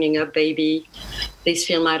Bringing Up Baby. This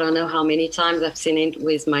film, I don't know how many times I've seen it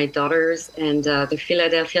with my daughters, and the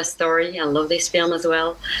Philadelphia Story. I love this film as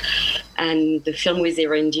well, and the film with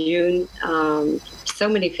Irene Dune. So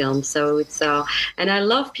many films. So it's and I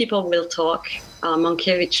love People Will Talk,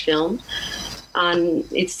 Mankiewicz film, and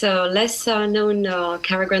it's a less known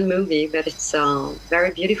Cary Grant movie, but it's a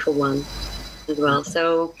very beautiful one as well.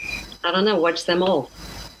 So I don't know, watch them all.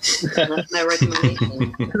 That's my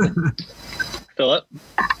recommendation. Philip?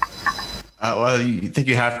 Well, you think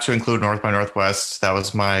you have to include North by Northwest. That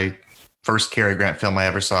was my first Cary Grant film I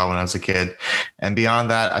ever saw when I was a kid. And beyond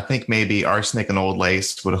that, I think maybe Arsenic and Old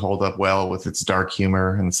Lace would hold up well with its dark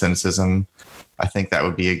humor and cynicism. I think that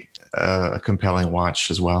would be a compelling watch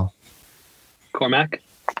as well. Cormac?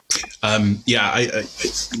 I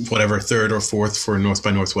whatever, third or fourth for North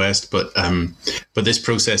by Northwest, but this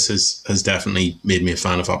process has definitely made me a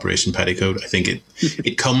fan of Operation Petticoat. I think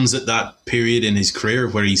it comes at that period in his career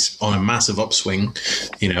where he's on a massive upswing,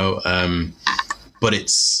 you know, but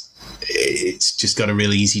it's just got a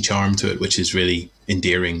really easy charm to it, which is really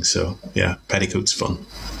endearing. So yeah, Petticoat's fun.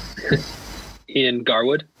 Ian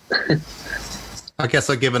Garwood? I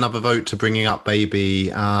guess I'd give another vote to Bringing Up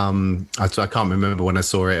Baby. I can't remember when I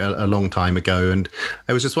saw it a long time ago. And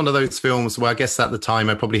it was just one of those films where I guess at the time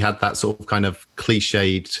I probably had that sort of kind of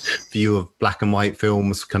cliched view of black and white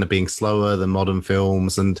films kind of being slower than modern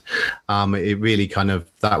films. And it really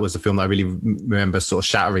that was a film that I really remember sort of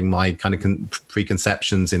shattering my kind of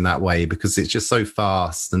preconceptions in that way, because it's just so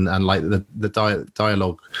fast and like the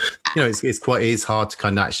dialogue, you know, it is hard to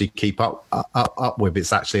kind of actually keep up with.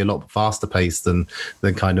 It's actually a lot faster paced than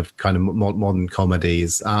kind of modern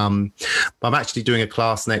comedies. But I'm actually doing a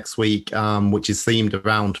class next week, which is themed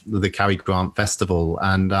around the Cary Grant Festival.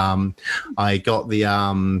 And I got the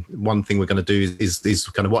one thing we're going to do is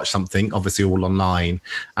kind of watch something, obviously all online.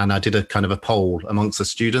 And I did a kind of a poll amongst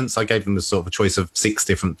the students. I gave them a sort of a choice of 6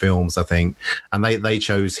 different films, I think, and they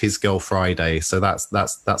chose His Girl Friday. So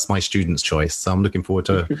that's my student's choice. So I'm looking forward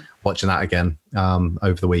to watching that again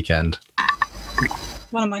over the weekend.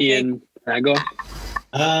 One of my Ian Magor?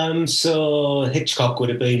 So Hitchcock would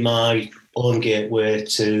have been my own gateway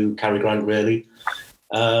to Cary Grant, really.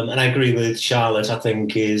 And I agree with Charlotte. I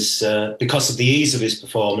think is because of the ease of his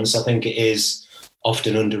performance, I think it is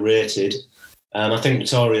often underrated. I think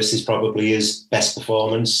Notorious is probably his best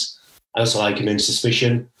performance. I also like him in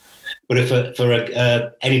Suspicion. But if for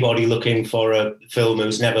anybody looking for a film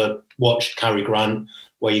who's never watched Cary Grant,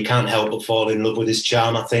 where you can't help but fall in love with his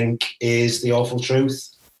charm, I think is The Awful Truth.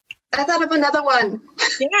 I thought of another one.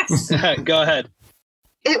 Yes. Go ahead.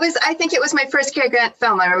 I think it was my first Cary Grant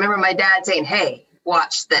film. I remember my dad saying, "Hey,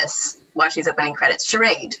 watch this. Watch these opening credits."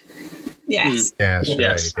 Charade. Yes. Yeah, Charade,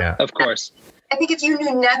 yes, yeah. Of course. I think if you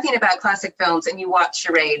knew nothing about classic films and you watched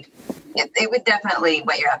Charade, it would definitely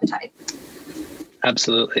whet your appetite.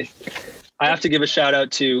 Absolutely. I have to give a shout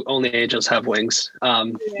out to Only Angels Have Wings,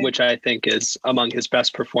 which I think is among his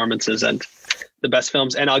best performances and the best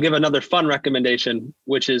films. And I'll give another fun recommendation,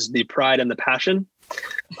 which is The Pride and the Passion,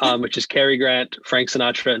 which is Cary Grant, Frank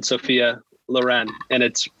Sinatra, and Sophia Loren. And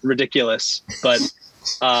it's ridiculous, but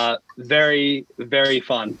very, very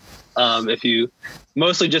fun. If you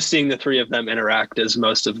mostly just seeing the three of them interact is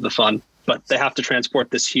most of the fun, but they have to transport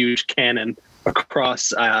this huge cannon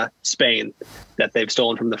across Spain that they've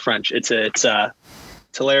stolen from the French. It's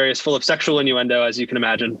hilarious, full of sexual innuendo, as you can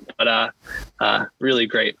imagine, but really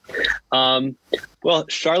great. Well,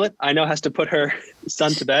 Charlotte, I know, has to put her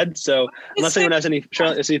son to bed, so unless anyone has any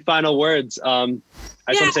final words, I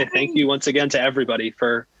just want to say thank you once again to everybody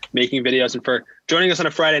for making videos and for joining us on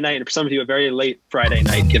a Friday night, and for some of you a very late Friday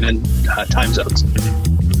night given time zones.